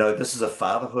 you know, this is a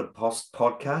fatherhood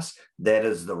podcast. That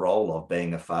is the role of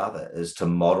being a father, is to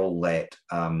model that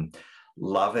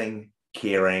loving,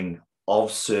 caring,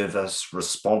 of service,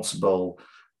 responsible.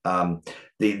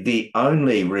 The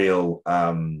only real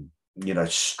you know,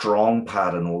 strong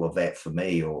part in all of that for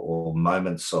me, or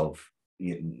moments of,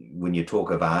 when you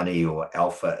talk of Arnie or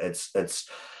Alpha, it's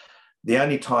the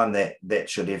only time that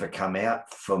should ever come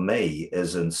out for me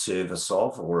is in service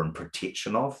of, or in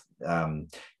protection of,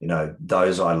 you know,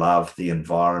 those I love, the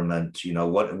environment, you know,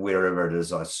 wherever it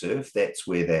is I serve. That's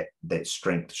where that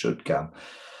strength should come.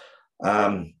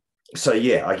 So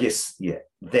yeah, I guess, yeah,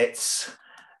 that's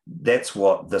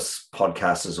what this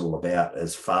podcast is all about,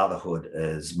 is fatherhood,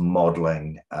 is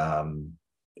modeling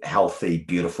healthy,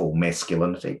 beautiful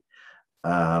masculinity.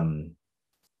 And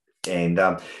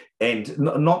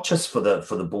not just for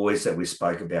the boys that we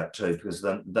spoke about too, because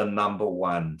the number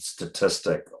one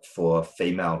statistic for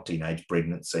female teenage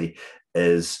pregnancy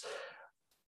is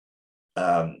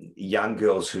young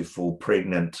girls who fall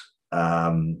pregnant.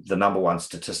 The number one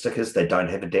statistic is they don't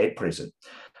have a dad present.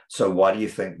 So why do you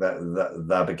think that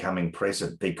they're becoming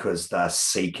present? Because they're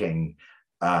seeking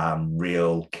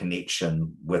real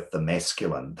connection with the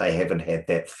masculine. They haven't had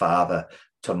that father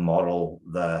to model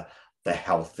the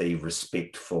healthy,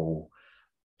 respectful,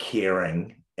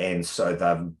 caring, and so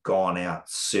they've gone out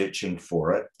searching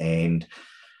for it and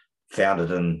found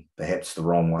it in perhaps the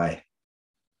wrong way.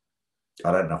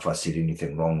 I don't know if I said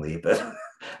anything wrong there, but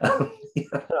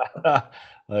I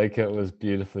think it was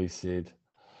beautifully said.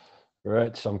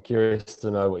 Rich, I'm curious to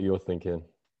know what you're thinking.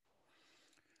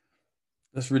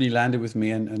 That's really landed with me,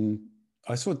 and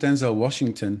I saw Denzel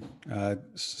Washington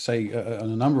say on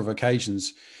a number of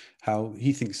occasions how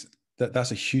he thinks that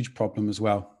that's a huge problem as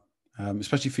well,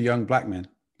 especially for young black men.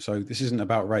 So this isn't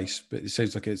about race, but it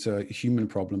seems like it's a human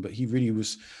problem. But he really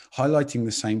was highlighting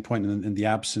the same point in the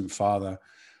absent father.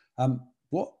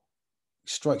 What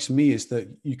strikes me is that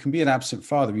you can be an absent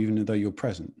father even though you're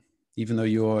present, even though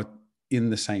you're in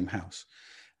the same house.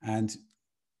 And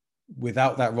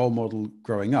without that role model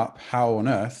growing up, how on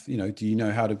earth, you know, do you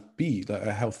know how to be like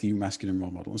a healthy masculine role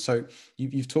model? And so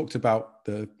you've talked about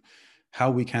how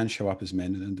we can show up as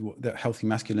men and what that healthy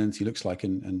masculinity looks like.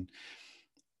 And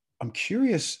I'm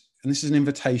curious, and this is an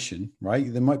invitation,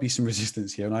 right? There might be some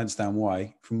resistance here, and I understand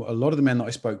why. From a lot of the men that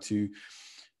I spoke to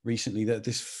recently, that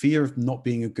this fear of not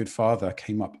being a good father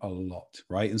came up a lot,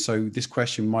 right? And so this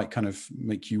question might kind of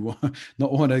make you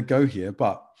not want to go here,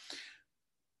 but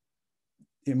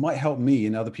it might help me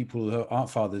and other people who aren't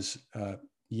fathers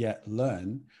yet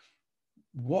learn,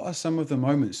 what are some of the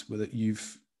moments that you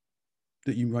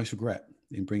most regret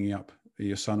in bringing up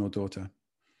your son or daughter?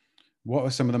 What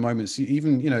are some of the moments,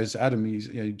 even, you know, as Adam,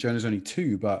 Jonah's only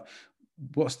 2, but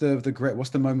what's the regret? What's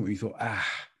the moment where you thought,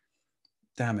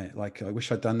 damn it, like I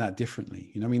wish I'd done that differently?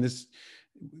 You know, I mean,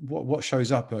 what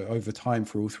shows up over time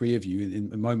for all three of you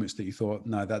in moments that you thought,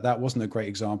 no, that wasn't a great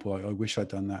example. I wish I'd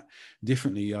done that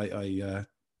differently. I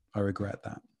regret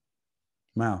that.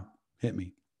 Mal, hit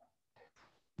me.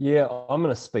 Yeah, I'm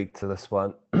going to speak to this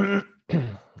one. The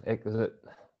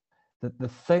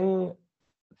thing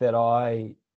that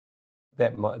I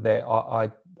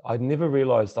never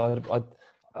realized I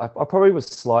probably was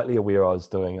slightly aware I was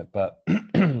doing it, but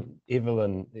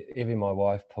Evie, my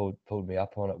wife, pulled me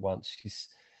up on it once.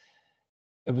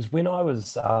 It was when I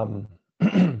was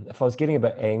if I was getting a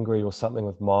bit angry or something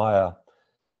with Maya,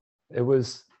 it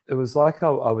was like I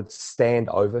would stand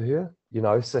over her, you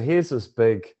know. So here's this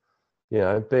big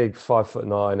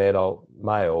 5'9" adult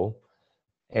male,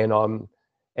 and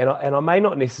I may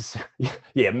not necessarily,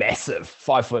 massive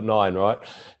 5'9", right?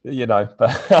 You know,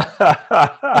 but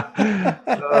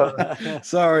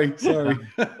sorry.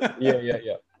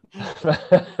 yeah.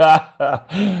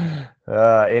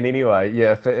 And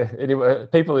anyway,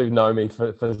 people who know me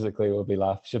physically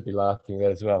should be laughing at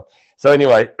that as well. So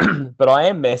anyway, but I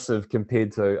am massive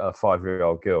compared to a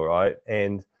 5-year-old girl, right?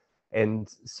 And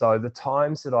so the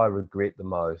times that I regret the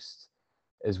most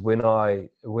is when I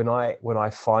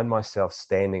find myself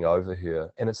standing over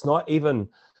her, and it's not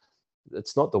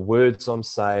the words I'm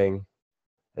saying,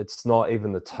 it's not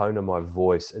even the tone of my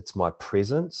voice, it's my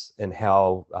presence and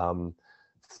how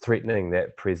threatening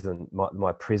that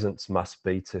my presence must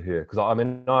be to her. Because I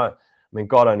mean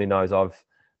God only knows I've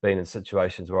been in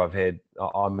situations where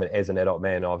as an adult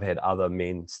man, I've had other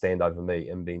men stand over me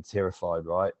and been terrified,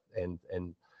 right? And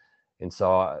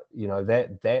so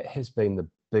that has been the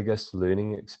biggest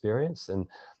learning experience, and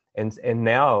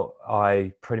now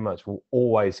I pretty much will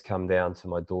always come down to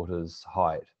my daughter's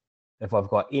height. If I've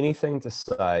got anything to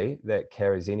say that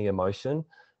carries any emotion,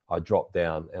 I drop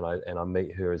down and I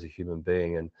meet her as a human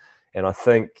being. And I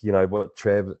think, what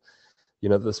Trav,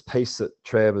 this piece that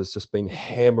Trav has just been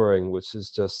hammering, which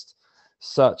is just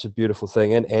such a beautiful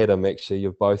thing. And Adam, actually,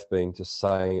 you've both been just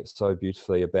saying it so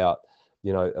beautifully about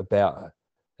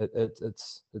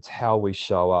it's how we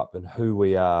show up and who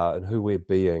we are and who we're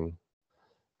being.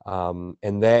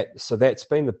 And that's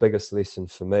been the biggest lesson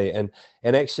for me. And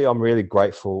actually, I'm really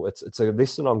grateful. It's a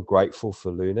lesson I'm grateful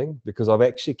for learning, because I've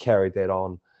actually carried that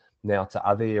on now to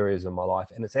other areas in my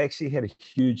life. And it's actually had a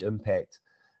huge impact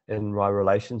in my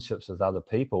relationships with other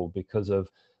people because of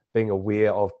being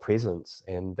aware of presence.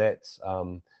 And that's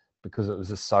because it was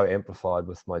just so amplified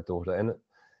with my daughter. And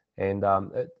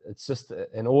it's just,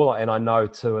 and I know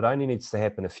too, it only needs to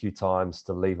happen a few times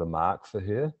to leave a mark for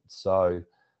her. So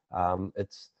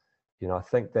it's, I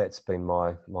think that's been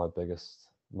my biggest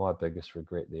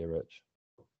regret there, Rich.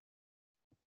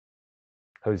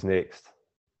 Who's next?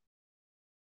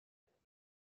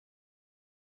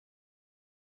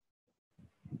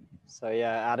 So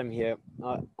yeah, Adam here.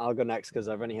 I'll go next because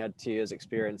I've only had 2 years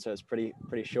experience, so it's pretty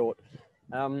short.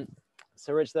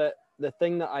 So Rich, the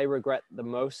thing that I regret the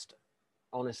most,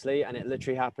 honestly, and it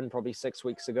literally happened probably 6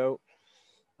 weeks ago,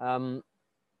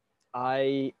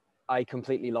 I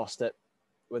completely lost it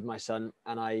with my son,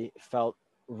 and I felt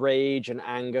rage and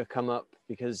anger come up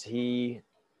because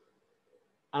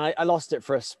I lost it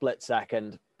for a split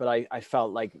second, but I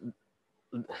felt like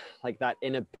that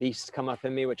inner beast come up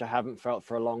in me, which I haven't felt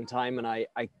for a long time. And I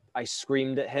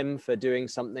screamed at him for doing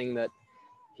something that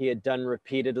he had done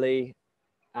repeatedly.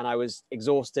 And I was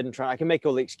exhausted and I can make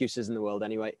all the excuses in the world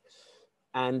anyway.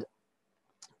 And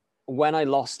when I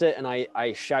lost it and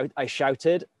I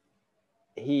shouted,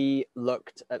 he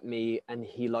looked at me and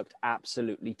he looked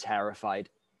absolutely terrified,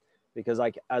 because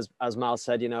like, as Mal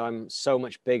said, I'm so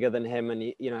much bigger than him.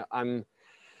 And,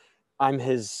 I'm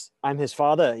his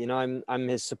father, I'm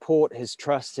his support, his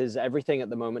trust, his everything at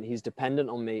the moment. He's dependent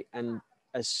on me. And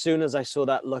as soon as I saw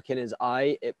that look in his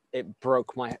eye, it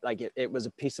broke it was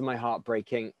a piece of my heart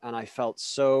breaking. And I felt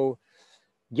so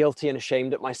guilty and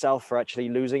ashamed at myself for actually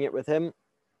losing it with him.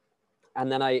 And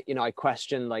then I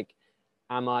questioned, like,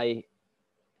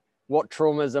 what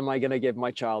traumas am I going to give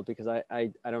my child? Because I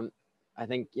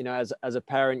think, as a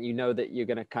parent, that you're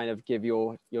going to kind of give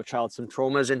your child some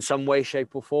traumas in some way,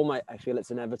 shape or form. I feel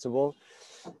it's inevitable.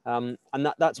 And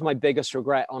that's my biggest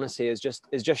regret, honestly, is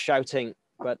just shouting.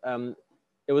 But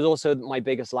it was also my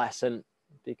biggest lesson,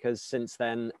 because since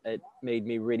then it made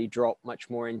me really drop much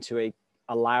more into a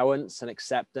allowance and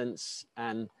acceptance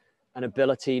and an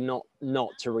ability not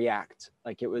to react.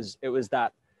 Like it was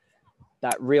that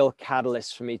real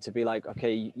catalyst for me to be like,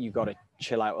 okay, you got to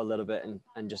chill out a little bit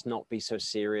and just not be so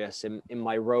serious in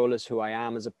my role as who I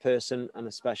am as a person, and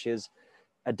especially as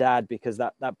a dad, because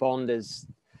that bond is,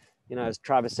 as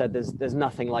Travis said, there's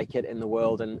nothing like it in the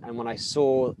world. And when I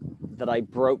saw that I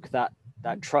broke that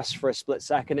that trust for a split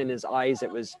second in his eyes.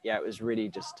 It was really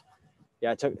just,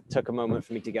 it took a moment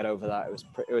for me to get over that.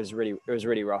 It was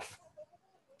really rough.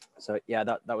 So yeah,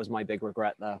 that was my big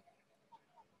regret there.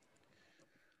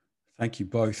 Thank you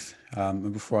both.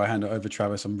 And before I hand it over,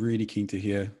 Travis, I'm really keen to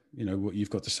hear, what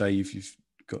you've got to say. You've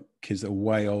got kids that are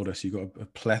way older, so you've got a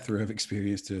plethora of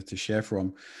experience to share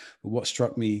from. But what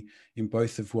struck me in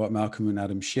both of what Malcolm and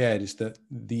Adam shared is that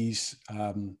these,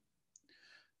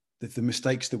 the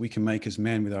mistakes that we can make as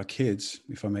men with our kids,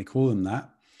 if I may call them that,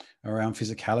 around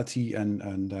physicality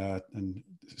and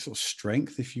sort of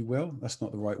strength, if you will. That's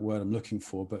not the right word I'm looking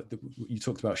for, but you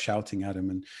talked about shouting, Adam,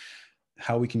 and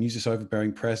how we can use this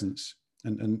overbearing presence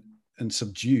and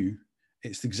subdue.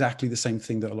 It's exactly the same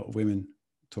thing that a lot of women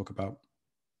talk about,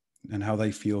 and how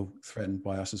they feel threatened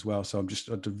by us as well. So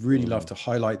I'd really love to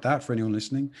highlight that for anyone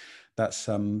listening. That's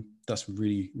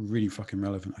really, really fucking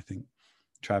relevant, I think.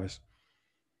 Travis.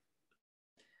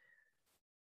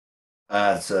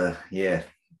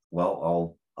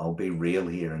 Well, I'll be real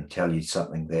here and tell you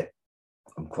something that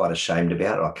I'm quite ashamed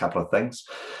about, or a couple of things.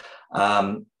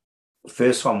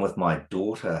 First one with my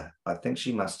daughter, I think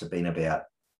she must have been about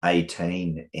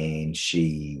 18, and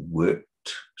she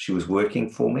was working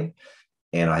for me,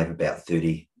 and I have about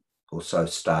 30 or so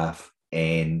staff.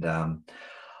 And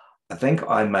I think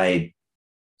I made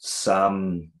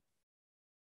some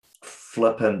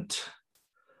flippant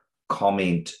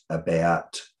comment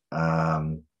about,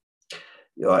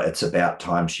 it's about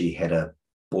time she had a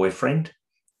boyfriend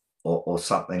or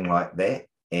something like that.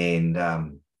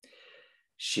 And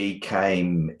she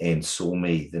came and saw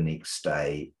me the next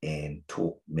day and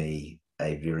taught me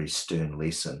a very stern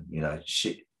lesson.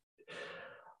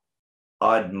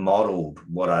 I'd modeled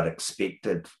what I'd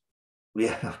expected.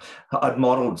 Yeah, I'd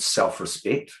modeled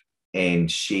self-respect, and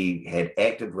she had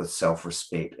acted with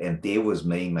self-respect. And there was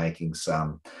me making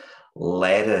some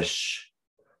laddish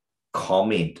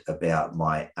comment about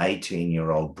my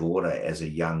 18-year-old daughter as a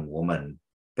young woman,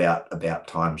 about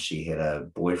time she had a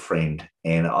boyfriend.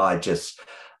 And I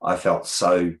felt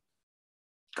so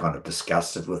kind of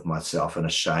disgusted with myself and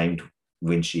ashamed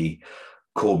when she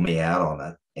called me out on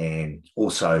it, and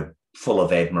also full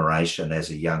of admiration as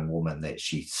a young woman that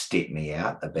she stepped me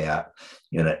out about,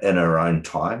 in her own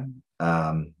time.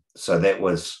 So that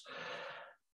was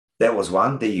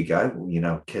one. There you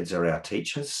go. Kids are our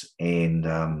teachers. And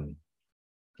I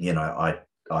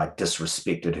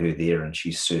disrespected her there, and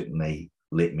she certainly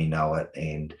let me know it,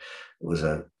 and it was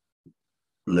a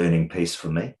learning piece for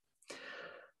me.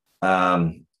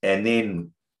 And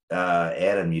then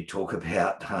Adam, you talk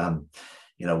about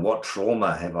what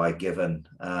trauma have I given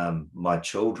my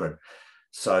children.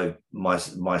 So my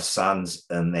son's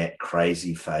in that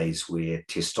crazy phase where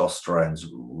testosterone's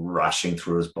rushing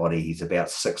through his body. He's about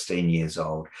 16 years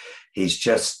old. He's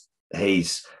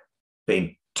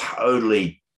been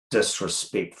totally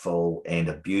disrespectful and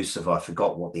abusive. I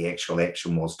forgot what the actual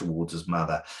action was towards his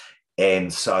mother.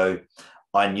 And so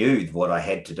I knew what I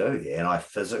had to do, and I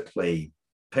physically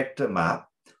picked him up,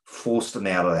 forced him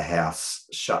out of the house,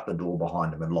 shut the door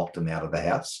behind him, and locked him out of the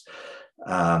house.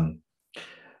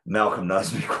 Malcolm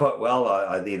knows me quite well.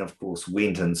 I then, of course,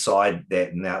 went inside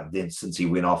that. Now, then, since he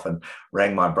went off and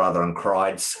rang my brother and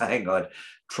cried, saying I'd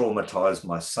traumatized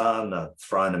my son, I'd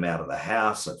thrown him out of the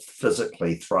house, I'd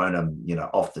physically thrown him,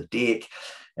 off the deck.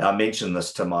 And I mentioned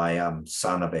this to my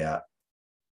son about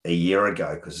a year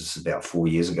ago, because it's about 4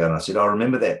 years ago. And I said, I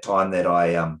remember that time that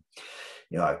I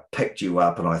picked you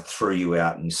up and I threw you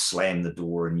out and you slammed the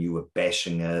door and you were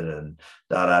bashing it and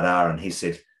da-da-da. And he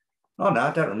said, oh, no,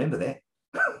 I don't remember that.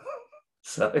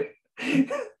 So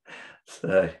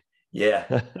yeah.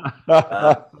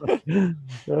 I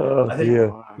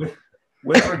think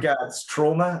with regards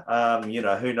trauma,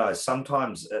 who knows?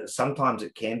 Sometimes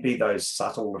it can be those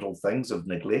subtle little things of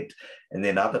neglect, and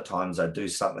then other times I do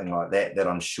something like that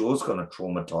I'm sure is going to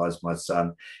traumatize my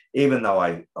son, even though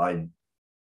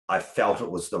I felt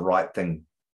it was the right thing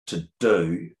to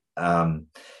do, and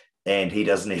he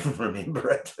doesn't even remember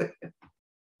it.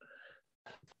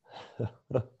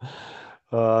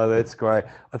 Oh, that's great.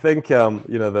 I think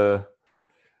the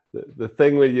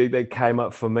thing that came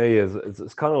up for me is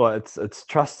it's kind of like it's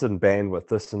trust and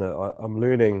bandwidth, isn't it? I'm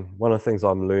learning. One of the things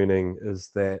I'm learning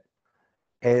is that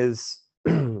as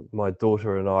my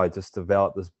daughter and I just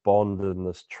develop this bond and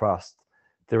this trust,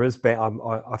 there is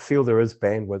I feel there is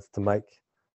bandwidth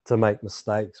to make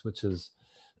mistakes, which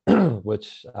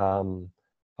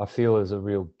I feel is a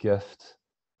real gift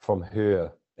from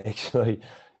her. Actually,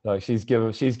 like she's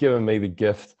given me the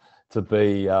gift to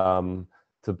be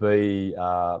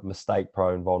mistake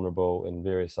prone, vulnerable, and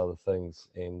various other things,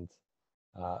 and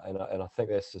I think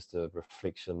that's just a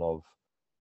reflection of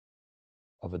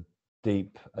of a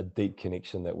deep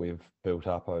connection that we've built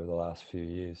up over the last few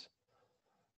years.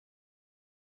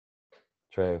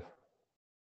 Trav.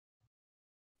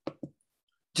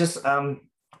 Just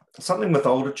something with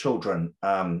older children,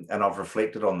 and I've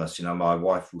reflected on this. My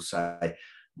wife will say,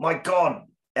 "My God,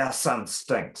 our son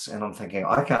stinks," and I'm thinking,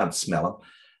 I can't smell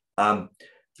him.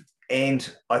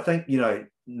 And I think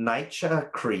nature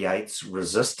creates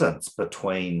resistance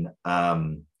between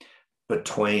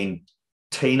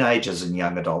teenagers and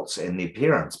young adults and their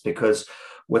parents, because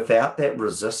without that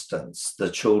resistance, the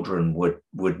children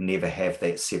would never have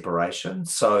that separation.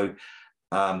 So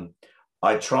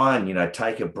I try and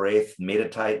take a breath,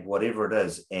 meditate, whatever it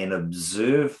is, and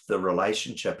observe the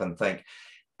relationship and think,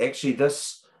 actually,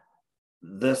 this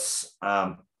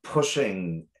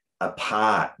pushing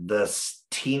apart, this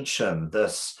tension,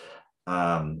 this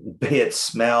be it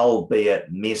smell, be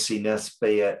it messiness,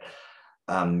 be it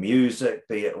music,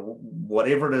 be it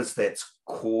whatever it is that's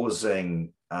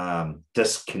causing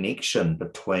disconnection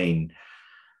between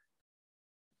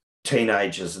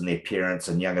teenagers and their parents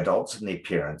and young adults and their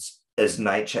parents, is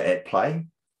nature at play.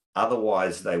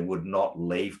 Otherwise, they would not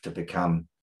leave to become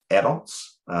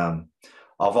adults. I've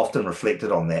often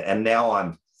reflected on that, and now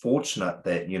I'm fortunate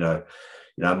that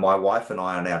my wife and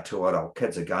I and our 2 adult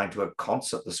kids are going to a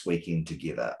concert this weekend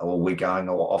together, or we're going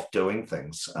off doing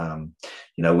things.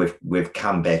 We've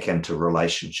come back into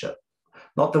relationship.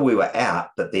 Not that we were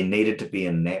out, but there needed to be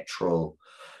a natural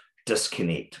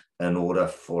disconnect in order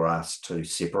for us to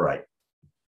separate.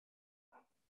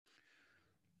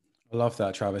 I love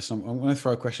that, Travis. I'm going to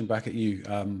throw a question back at you,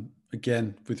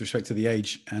 again, with respect to the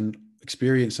age and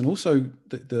experience, and also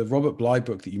the Robert Bly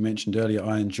book that you mentioned earlier,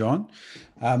 Iron John,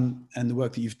 and the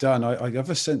work that you've done. I have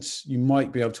a sense you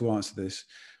might be able to answer this.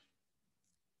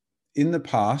 In the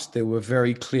past, there were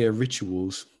very clear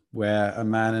rituals where a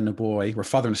man and a boy, or a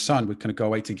father and a son, would kind of go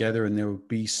away together, and there would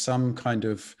be some kind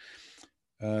of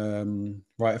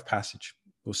rite of passage,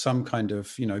 or some kind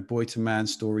of boy to man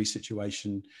story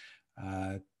situation,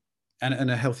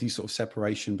 and a healthy sort of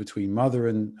separation between mother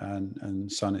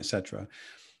and son, etc.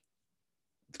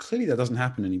 Clearly that doesn't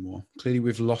happen anymore. Clearly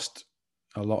we've lost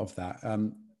a lot of that.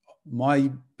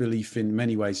 My belief in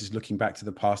many ways is looking back to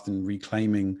the past and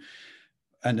reclaiming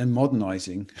and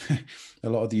modernizing a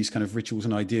lot of these kind of rituals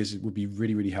and ideas. It would be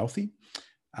really, really healthy.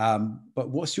 But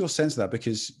what's your sense of that?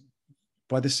 Because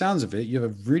by the sounds of it, you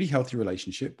have a really healthy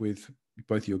relationship with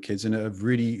both of your kids and a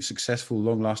really successful,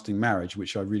 long-lasting marriage,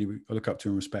 which I look up to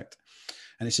and respect.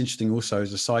 And it's interesting also,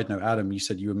 as a side note, Adam, you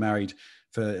said you were married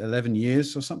for 11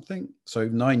 years or something. So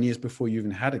 9 years before you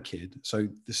even had a kid. So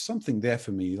there's something there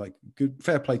for me, like good,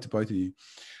 fair play to both of you.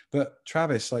 But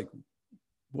Travis,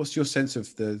 what's your sense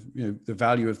of the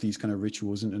value of these kind of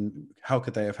rituals, and how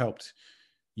could they have helped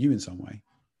you in some way,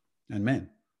 and men?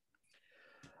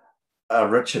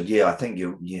 Richard, yeah, I think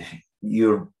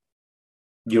you're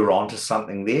onto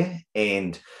something there.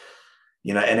 And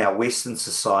in our Western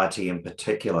society in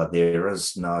particular, there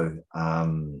is no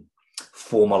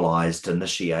formalized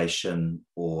initiation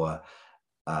or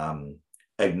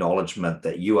acknowledgement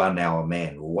that you are now a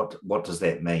man. Well, what does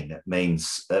that mean? It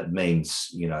means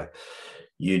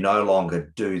you no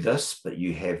longer do this, but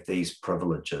you have these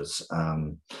privileges.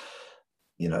 And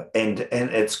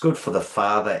it's good for the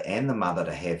father and the mother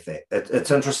to have that.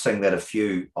 It's interesting that a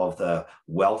few of the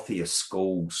wealthiest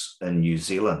schools in New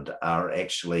Zealand are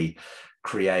actually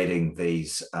creating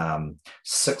these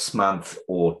 6-month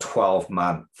or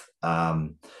 12-month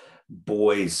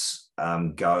boys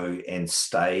go and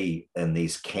stay in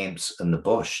these camps in the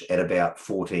bush at about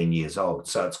 14 years old.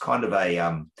 So it's kind of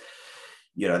a,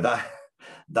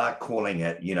 they're calling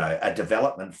it, a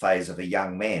development phase of a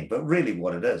young man. But really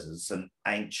what it is an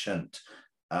ancient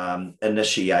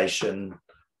initiation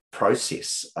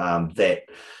process that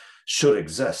should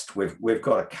exist. We've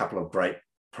got a couple of great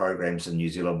programs in New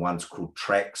Zealand. One's called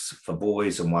Tracks for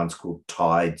boys and one's called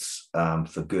Tides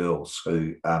for girls,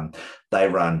 who they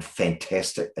run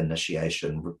fantastic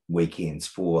initiation weekends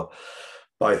for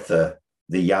both the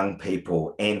young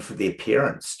people and for their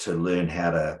parents to learn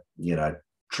how to,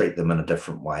 treat them in a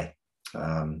different way.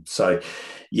 So,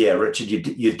 yeah, Richard,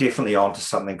 you're definitely onto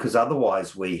something, because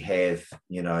otherwise we have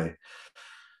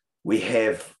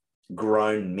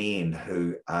grown men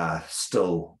who are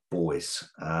still boys.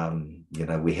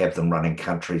 We have them running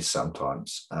countries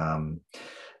sometimes. So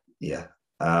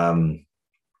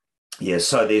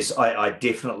I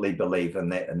definitely believe in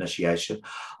that initiation.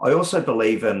 I also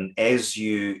believe in, as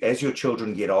your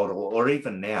children get older, or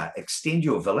even now, extend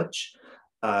your village.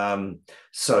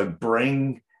 So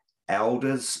bring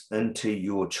elders into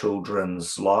your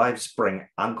children's lives, bring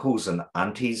uncles and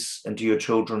aunties into your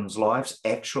children's lives,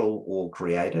 actual or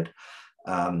created.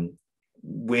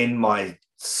 When my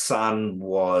son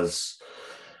was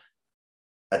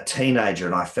a teenager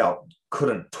and I felt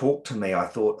couldn't talk to me, I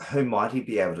thought, who might he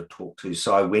be able to talk to?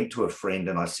 So I went to a friend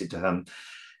and I said to him,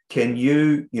 can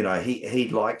you, he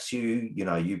likes you,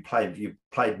 you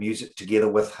played music together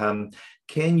with him.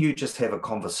 Can you just have a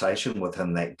conversation with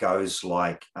him that goes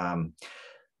like,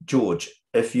 George,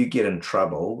 if you get in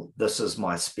trouble, this is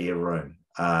my spare room.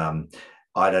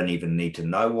 I don't even need to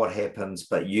know what happens,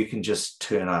 but you can just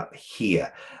turn up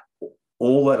here.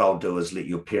 All that I'll do is let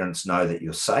your parents know that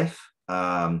you're safe.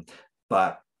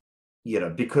 But,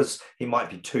 because he might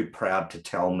be too proud to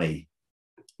tell me,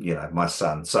 my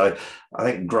son. So I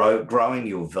think growing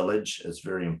your village is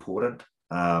very important.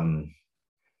 I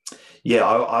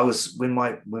was, when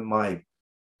my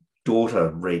daughter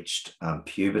reached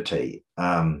puberty,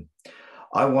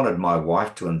 I wanted my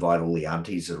wife to invite all the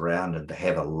aunties around and to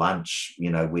have a lunch,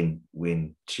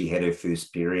 when she had her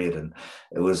first period. And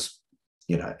it was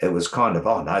kind of,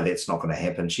 oh no, that's not going to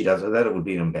happen. She does that. It would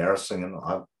be embarrassing. And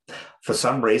for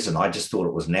some reason, I just thought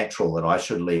it was natural that I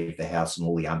should leave the house and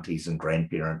all the aunties and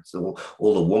grandparents,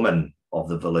 all the women of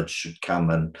the village should come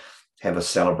and have a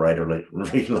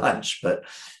celebratory lunch. But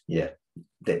yeah,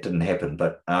 that didn't happen.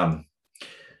 But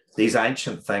these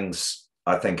ancient things,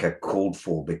 I think, are called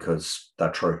for because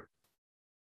they're true.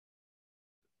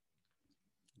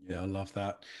 Yeah, I love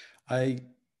that.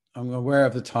 I'm aware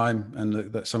of the time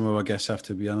and that some of our guests have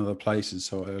to be in other places.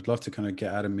 So I would love to kind of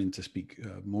get Adam in to speak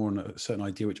more on a certain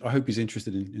idea, which I hope he's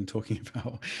interested in talking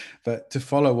about. But to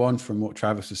follow on from what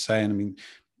Travis was saying, I mean,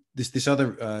 this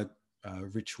other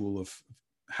ritual of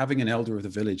having an elder of the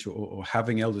village or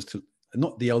having elders to,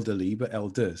 not the elderly, but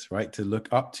elders, right, to look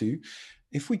up to.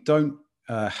 If we don't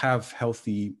have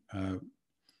healthy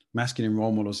masculine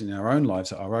role models in our own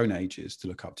lives at our own ages to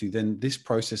look up to, then this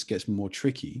process gets more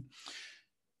tricky.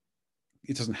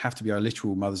 It doesn't have to be our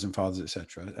literal mothers and fathers,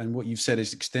 etc. And what you've said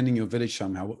is extending your village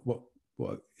somehow.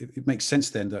 It makes sense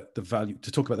then that the value,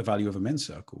 to talk about the value of a men's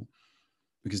circle,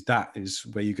 because that is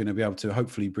where you're going to be able to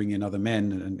hopefully bring in other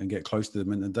men and get close to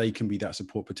them, and they can be that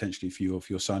support potentially for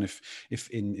your son if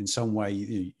in some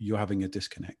way you're having a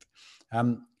disconnect.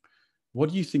 What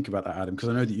do you think about that, Adam? Because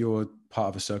I know that you're part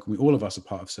of a circle. All of us are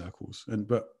part of circles,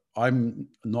 but I'm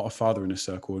not a father in a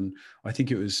circle, and I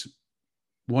think it was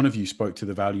one of you spoke to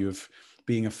the value of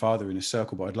being a father in a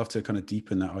circle, but I'd love to kind of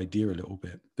deepen that idea a little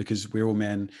bit, because we're all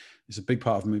men. It's a big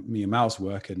part of me and Mal's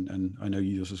work, and I know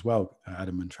yours as well,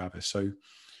 Adam and Travis. So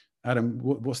Adam,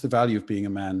 what's the value of being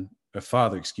a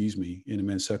father, in a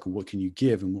men's circle? What can you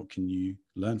give and what can you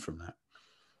learn from that?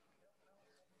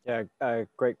 Yeah,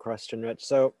 great question, Rich.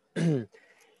 So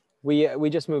we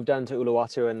just moved down to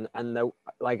Uluwatu, and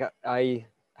I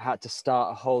had to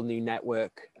start a whole new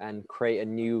network and create a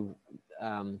new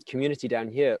community down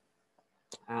here.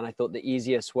 And I thought the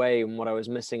easiest way, and what I was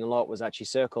missing a lot, was actually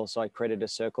circle. So I created a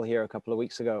circle here a couple of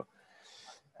weeks ago,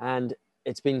 and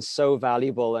it's been so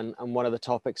valuable. And one of the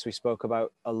topics we spoke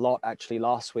about a lot actually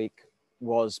last week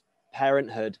was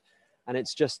parenthood. And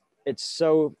it's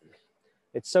so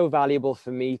valuable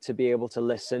for me to be able to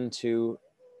listen to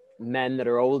men that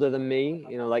are older than me,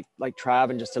 like Trav,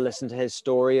 and just to listen to his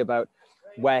story about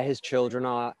where his children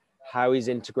are, how he's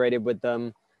integrated with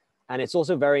them. And it's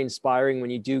also very inspiring when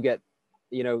you do get,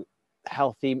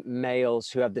 healthy males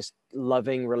who have this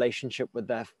loving relationship with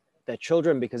their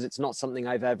children, because it's not something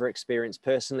I've ever experienced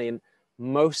personally. And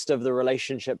most of the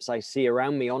relationships I see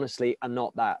around me, honestly, are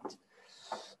not that.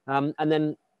 And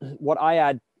then what I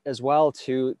add as well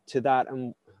to that,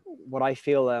 and what I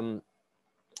feel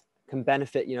can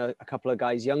benefit, a couple of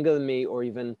guys younger than me, or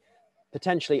even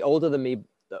potentially older than me,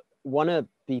 that want to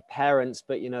be parents,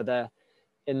 but they're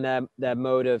in their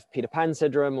mode of Peter Pan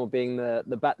syndrome, or being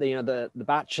the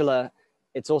bachelor.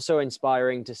 It's also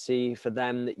inspiring to see for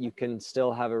them that you can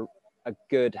still have a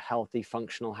good, healthy,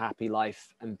 functional, happy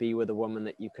life and be with a woman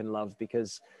that you can love,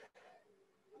 because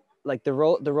like the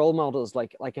role models,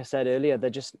 like I said earlier,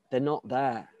 they're not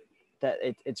there. That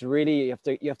it's really,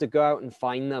 you have to go out and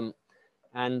find them.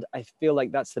 And I feel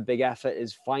like that's the big effort,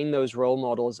 is find those role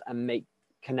models and make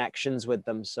connections with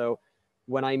them. So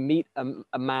when I meet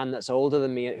a man that's older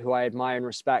than me, who I admire and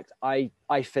respect, I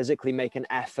physically make an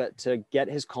effort to get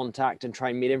his contact and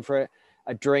try and meet him for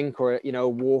a drink, or a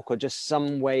walk, or just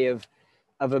some way of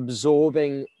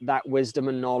absorbing that wisdom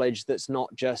and knowledge that's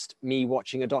not just me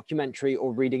watching a documentary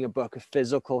or reading a book, a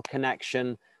physical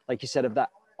connection, like you said, of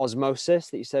that osmosis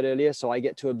that you said earlier. So I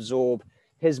get to absorb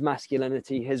his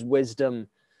masculinity, his wisdom.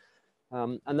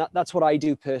 And that's what I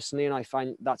do personally. And I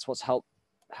find that's what's helped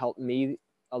me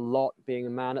a lot, being a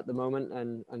man at the moment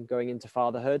and going into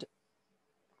fatherhood.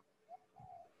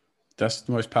 That's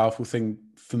the most powerful thing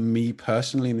for me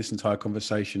personally in this entire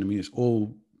conversation. I mean, it's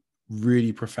all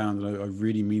really profound, and I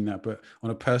really mean that. But on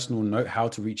a personal note, how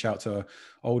to reach out to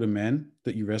older men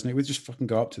that you resonate with, just fucking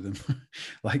go up to them.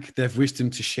 Like, they have wisdom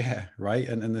to share, right?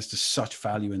 And there's just such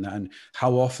value in that. And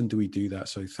how often do we do that?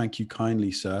 So thank you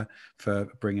kindly, sir, for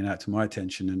bringing that to my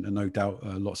attention, and no doubt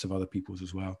lots of other people's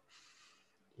as well.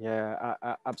 Yeah,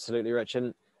 absolutely, Rich.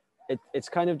 And it's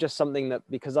kind of just something that,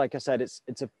 because like I said, it's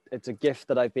a gift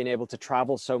that I've been able to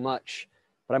travel so much,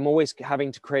 but I'm always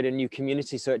having to create a new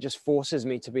community. So it just forces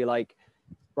me to be like,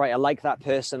 right, I like that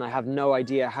person. I have no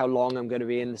idea how long I'm going to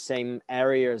be in the same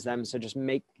area as them. So just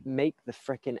make the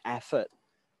freaking effort.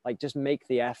 Like, just make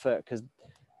the effort, because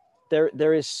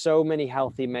there is so many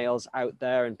healthy males out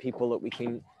there and people that we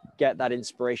can get that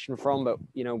inspiration from. But,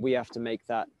 you know, we have to make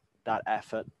that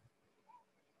effort.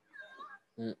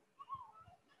 Mm.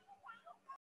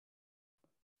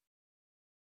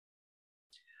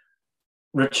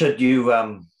 Richard, you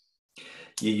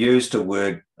used a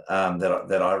word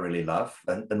that I really love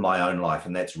in my own life,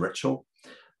 and that's ritual.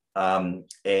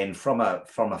 And from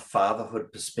a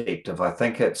fatherhood perspective, I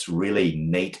think it's really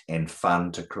neat and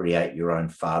fun to create your own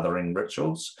fathering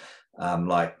rituals.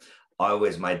 Like, I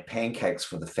always made pancakes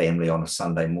for the family on a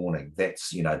Sunday morning.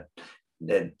 That's, you know,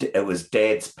 it was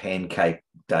Dad's pancake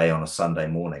day on a Sunday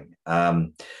morning.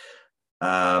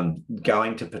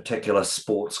 Going to particular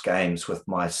sports games with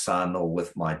my son or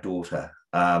with my daughter.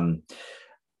 You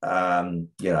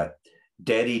know,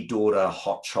 daddy, daughter,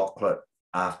 hot chocolate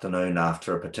afternoon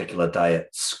after a particular day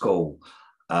at school,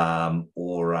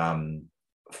 or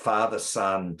father,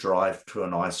 son, drive to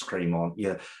an ice cream on,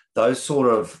 you know, those sort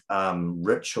of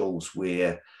rituals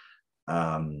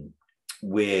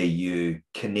where you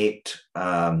connect,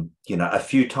 you know, a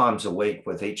few times a week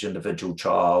with each individual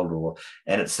child,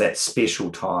 and it's that special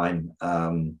time.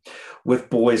 With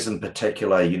boys in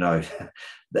particular, you know,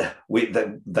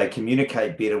 they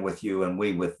communicate better with you and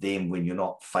we with them when you're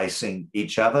not facing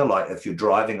each other. Like, if you're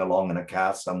driving along in a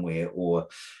car somewhere, or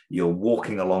you're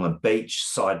walking along a beach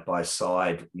side by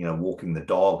side, you know, walking the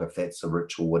dog, if that's a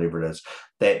ritual, whatever it is,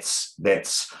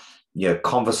 that's you know,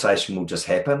 conversation will just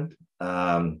happen.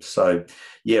 So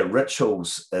yeah,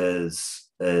 rituals is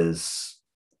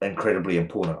incredibly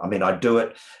important. I mean, I do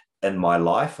it in my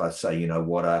life. I say, you know,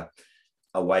 what are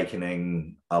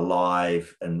awakening,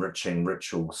 alive, enriching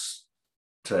rituals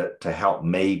to help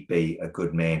me be a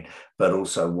good man, but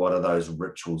also what are those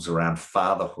rituals around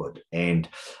fatherhood, and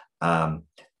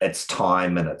its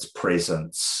time and its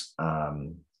presence,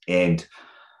 and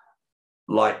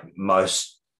like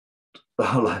most,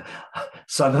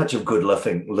 so much of good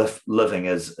living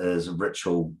is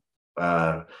ritual,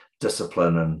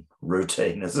 discipline and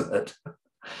routine, isn't it?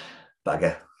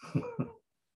 Bugger.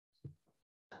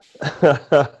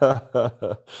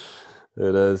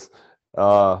 It is.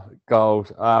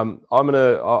 Gold.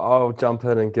 I'll jump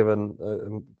in and give a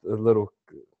little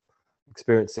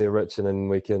experience there, Rich, and then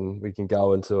we can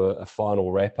go into a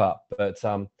final wrap up. But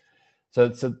so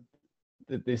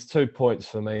there's 2 points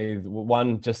for me.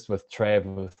 One, just with Trav,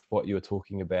 with what you were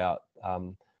talking about,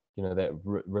 you know, that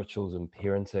rituals and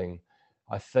parenting.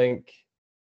 I think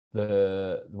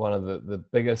one of the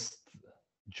biggest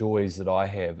joys that I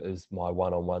have is my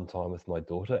one-on-one time with my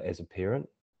daughter as a parent.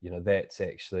 You know, that's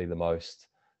actually the most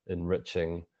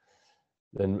enriching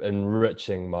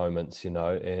moments, you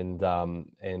know, and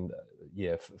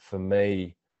yeah, for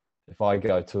me, if I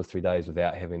go 2 or 3 days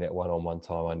without having that one-on-one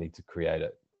time, I need to create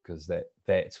it, because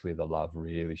that's where the love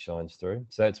really shines through.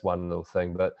 So that's one little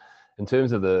thing. But in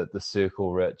terms of the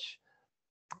circle, Rich,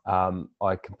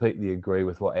 I completely agree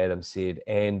with what Adam said.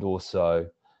 And also,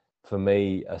 for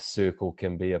me, a circle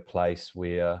can be a place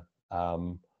where,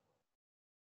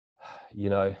 you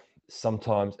know,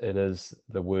 sometimes it is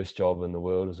the worst job in the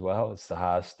world as well. It's the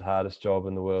hardest job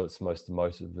in the world. It's the most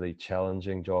emotionally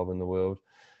challenging job in the world,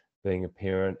 being a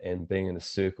parent. And being in a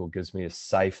circle gives me a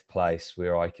safe place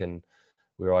where I can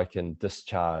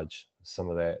discharge some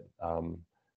of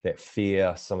that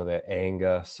fear, some of that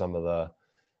anger, some of the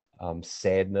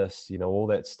sadness, you know, all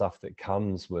that stuff that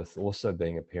comes with also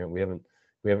being a parent. We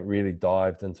haven't really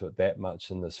dived into it that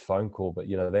much in this phone call, but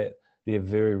you know, that they're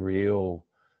very real,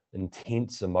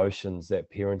 intense emotions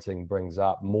that parenting brings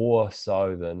up, more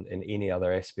so than in any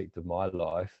other aspect of my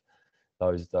life.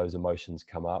 Those emotions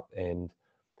come up, and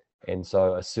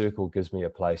so a circle gives me a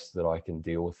place that I can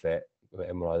deal with that.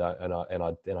 And when I don't,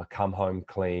 and I come home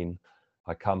clean,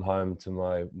 I come home to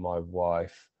my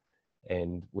wife,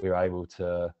 and we're able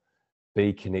to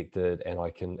be connected, and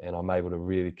I'm able to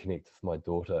really connect with my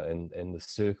daughter. And the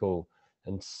circle,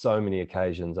 in so many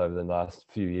occasions over the last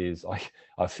few years,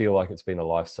 I feel like it's been a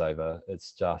lifesaver.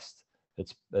 It's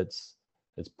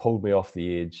it's pulled me off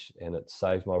the edge, and it's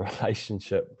saved my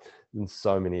relationship in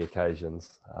so many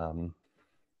occasions. And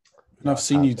I've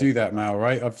seen you do that, Mal,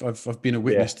 right? I've been a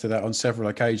witness to that on several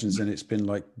occasions, and it's been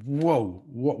like, whoa,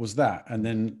 what was that? And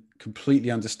then completely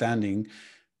understanding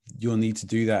you'll need to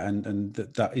do that, and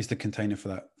that is the container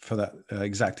for that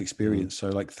exact experience. So,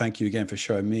 like, thank you again for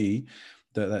showing me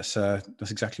that's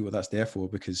exactly what that's there for,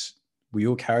 because we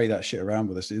all carry that shit around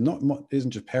with us. It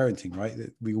isn't just parenting, right?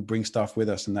 We all bring stuff with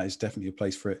us, and that is definitely a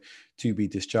place for it to be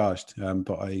discharged.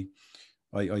 But I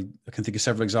can think of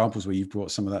several examples where you've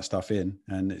brought some of that stuff in,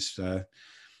 and it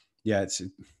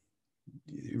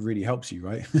really helps you,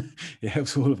 right? It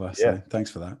helps all of us. Yeah. So thanks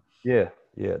for that. Yeah,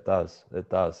 it does.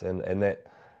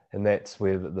 And that's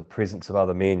where the presence of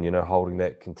other men, holding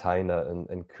that container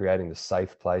and creating the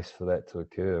safe place for that to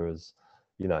occur is,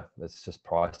 it's just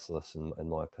priceless in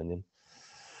my opinion.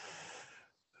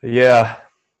 Yeah.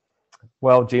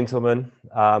 Well, gentlemen,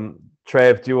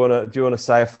 Trav, do you want to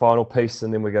say a final piece,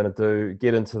 and then we're going to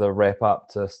get into the wrap up,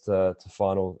 just to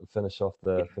finish off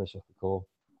the call.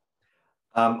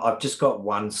 I've just got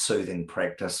one soothing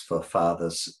practice for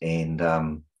fathers, and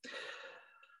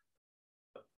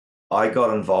I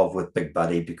got involved with Big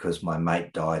Buddy because my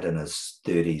mate died in his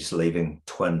 30s, leaving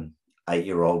twin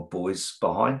 8-year-old boys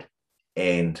behind.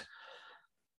 And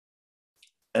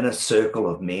in a circle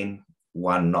of men,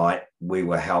 one night we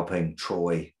were helping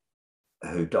Troy,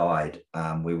 who died.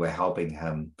 We were helping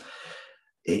him.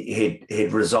 He'd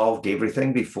resolved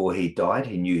everything before he died.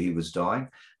 He knew he was dying.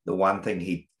 The one thing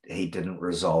he didn't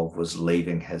resolve was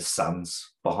leaving his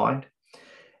sons behind.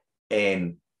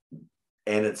 And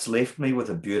it's left me with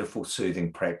a beautiful,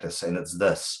 soothing practice. And it's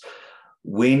this: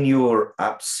 when you're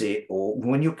upset, or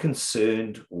when you're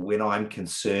concerned, when I'm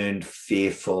concerned,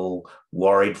 fearful,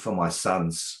 worried for my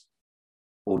son's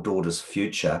or daughter's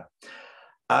future,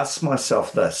 ask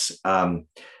myself this: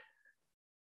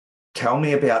 tell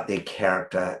me about their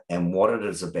character and what it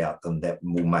is about them that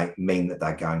will mean that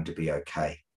they're going to be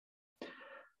okay.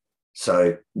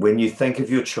 So when you think of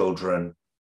your children,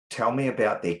 tell me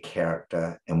about their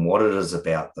character and what it is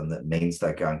about them that means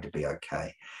they're going to be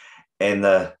okay. And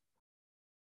the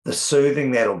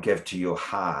soothing that'll give to your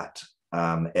heart,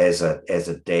 as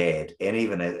a dad, and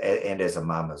even and as a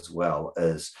mum as well,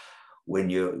 is when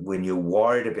you're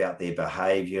worried about their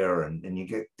behavior, and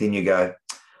you go,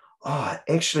 oh,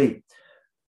 actually,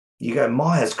 you go,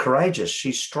 Maya's courageous,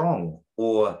 she's strong,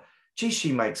 or gee,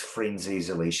 she makes friends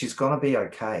easily, she's going to be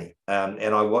okay.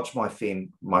 And I watched my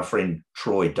friend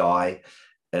Troy die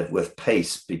with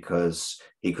peace, because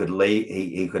he could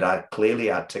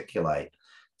clearly articulate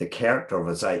the character of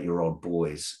his 8-year-old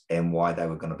boys and why they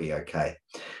were going to be okay.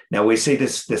 Now we see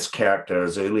this character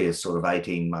as early as sort of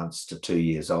 18 months to 2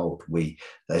 years old.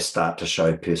 They start to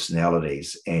show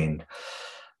personalities, and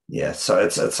yeah, so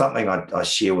it's something I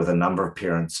share with a number of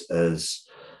parents is,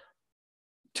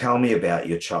 tell me about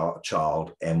your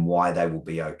child and why they will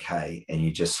be okay, and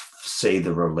you just see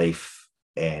the relief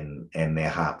and their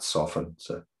hearts soften.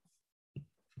 So.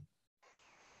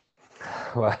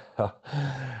 Wow,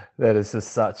 that is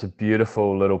just such a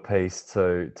beautiful little piece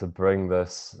to bring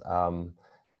this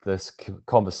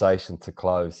conversation to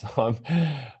close.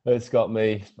 It's got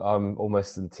me. I'm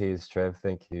almost in tears, Trav.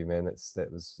 Thank you, man.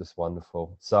 That was just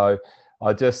wonderful. So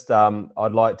I just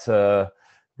I'd like to,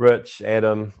 Rich,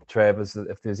 Adam, Trav,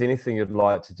 if there's anything you'd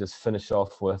like to just finish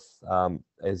off with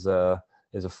as a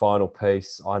final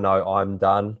piece. I know I'm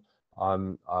done.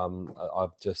 I'm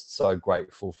just so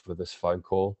grateful for this phone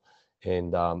call.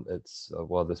 And this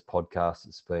podcast,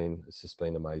 it's just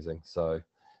been amazing. So,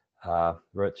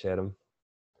 Rich, Adam.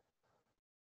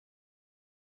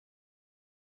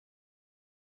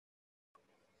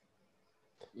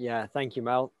 Yeah, thank you,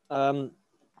 Mal.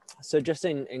 So just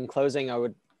in closing, I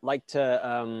would like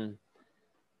to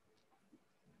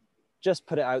just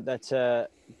put it out there to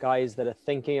guys that are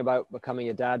thinking about becoming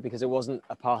a dad, because it wasn't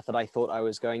a path that I thought I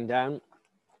was going down.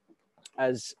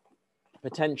 As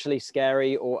potentially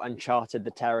scary or uncharted the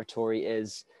territory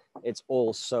is, it's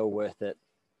all so worth it.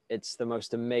 It's the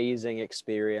most amazing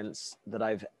experience that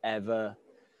I've ever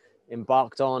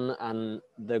embarked on, and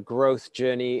the growth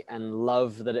journey and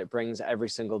love that it brings every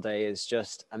single day is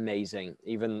just amazing,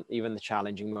 even the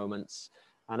challenging moments.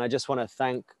 And I just want to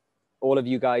thank all of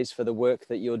you guys for the work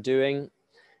that you're doing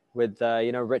with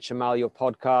Rich and Mal, your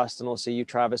podcast, and also you,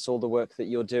 Travis, all the work that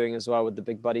you're doing as well with the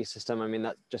Big Buddy system. I mean,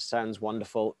 that just sounds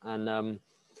wonderful. And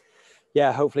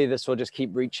yeah, hopefully this will just keep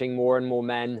reaching more and more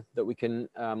men that we can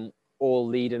all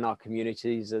lead in our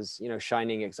communities as,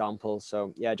 shining examples.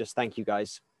 So yeah, just thank you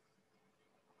guys.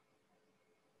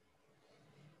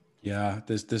 Yeah,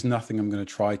 there's nothing I'm going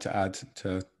to try to add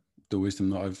to the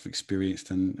wisdom that I've experienced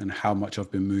and how much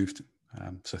I've been moved.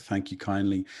 So thank you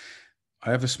kindly. I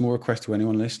have a small request to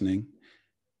anyone listening.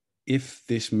 If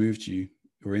this moved you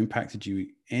or impacted you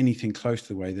anything close to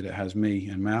the way that it has me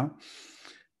and Mal,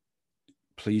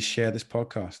 please share this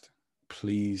podcast.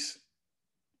 Please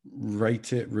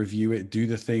rate it, review it, do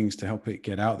the things to help it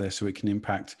get out there so it can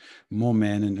impact more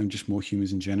men and just more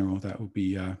humans in general. That would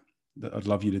be, I'd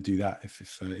love you to do that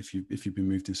if you've been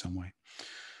moved in some way.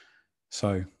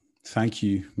 So thank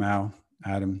you, Mal,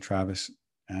 Adam, Travis,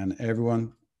 and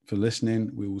everyone for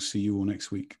listening. We will see you all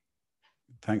next week.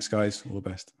 Thanks, guys. All the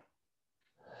best.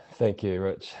 Thank you,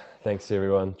 Rich. Thanks,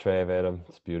 everyone. Trav, Adam,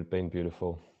 it's been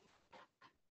beautiful.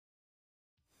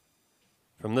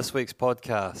 From this week's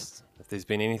podcast, if there's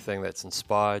been anything that's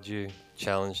inspired you,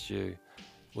 challenged you,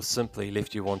 or simply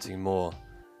left you wanting more,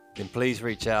 then please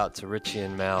reach out to Richie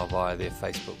and Mal via their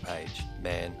Facebook page,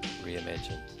 Man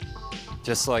Reimagined.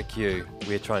 Just like you,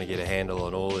 we're trying to get a handle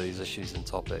on all of these issues and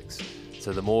topics.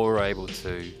 So the more we're able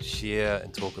to share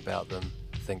and talk about them,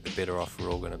 I think the better off we're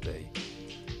all going to be.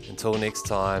 Until next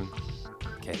time,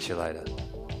 catch you later.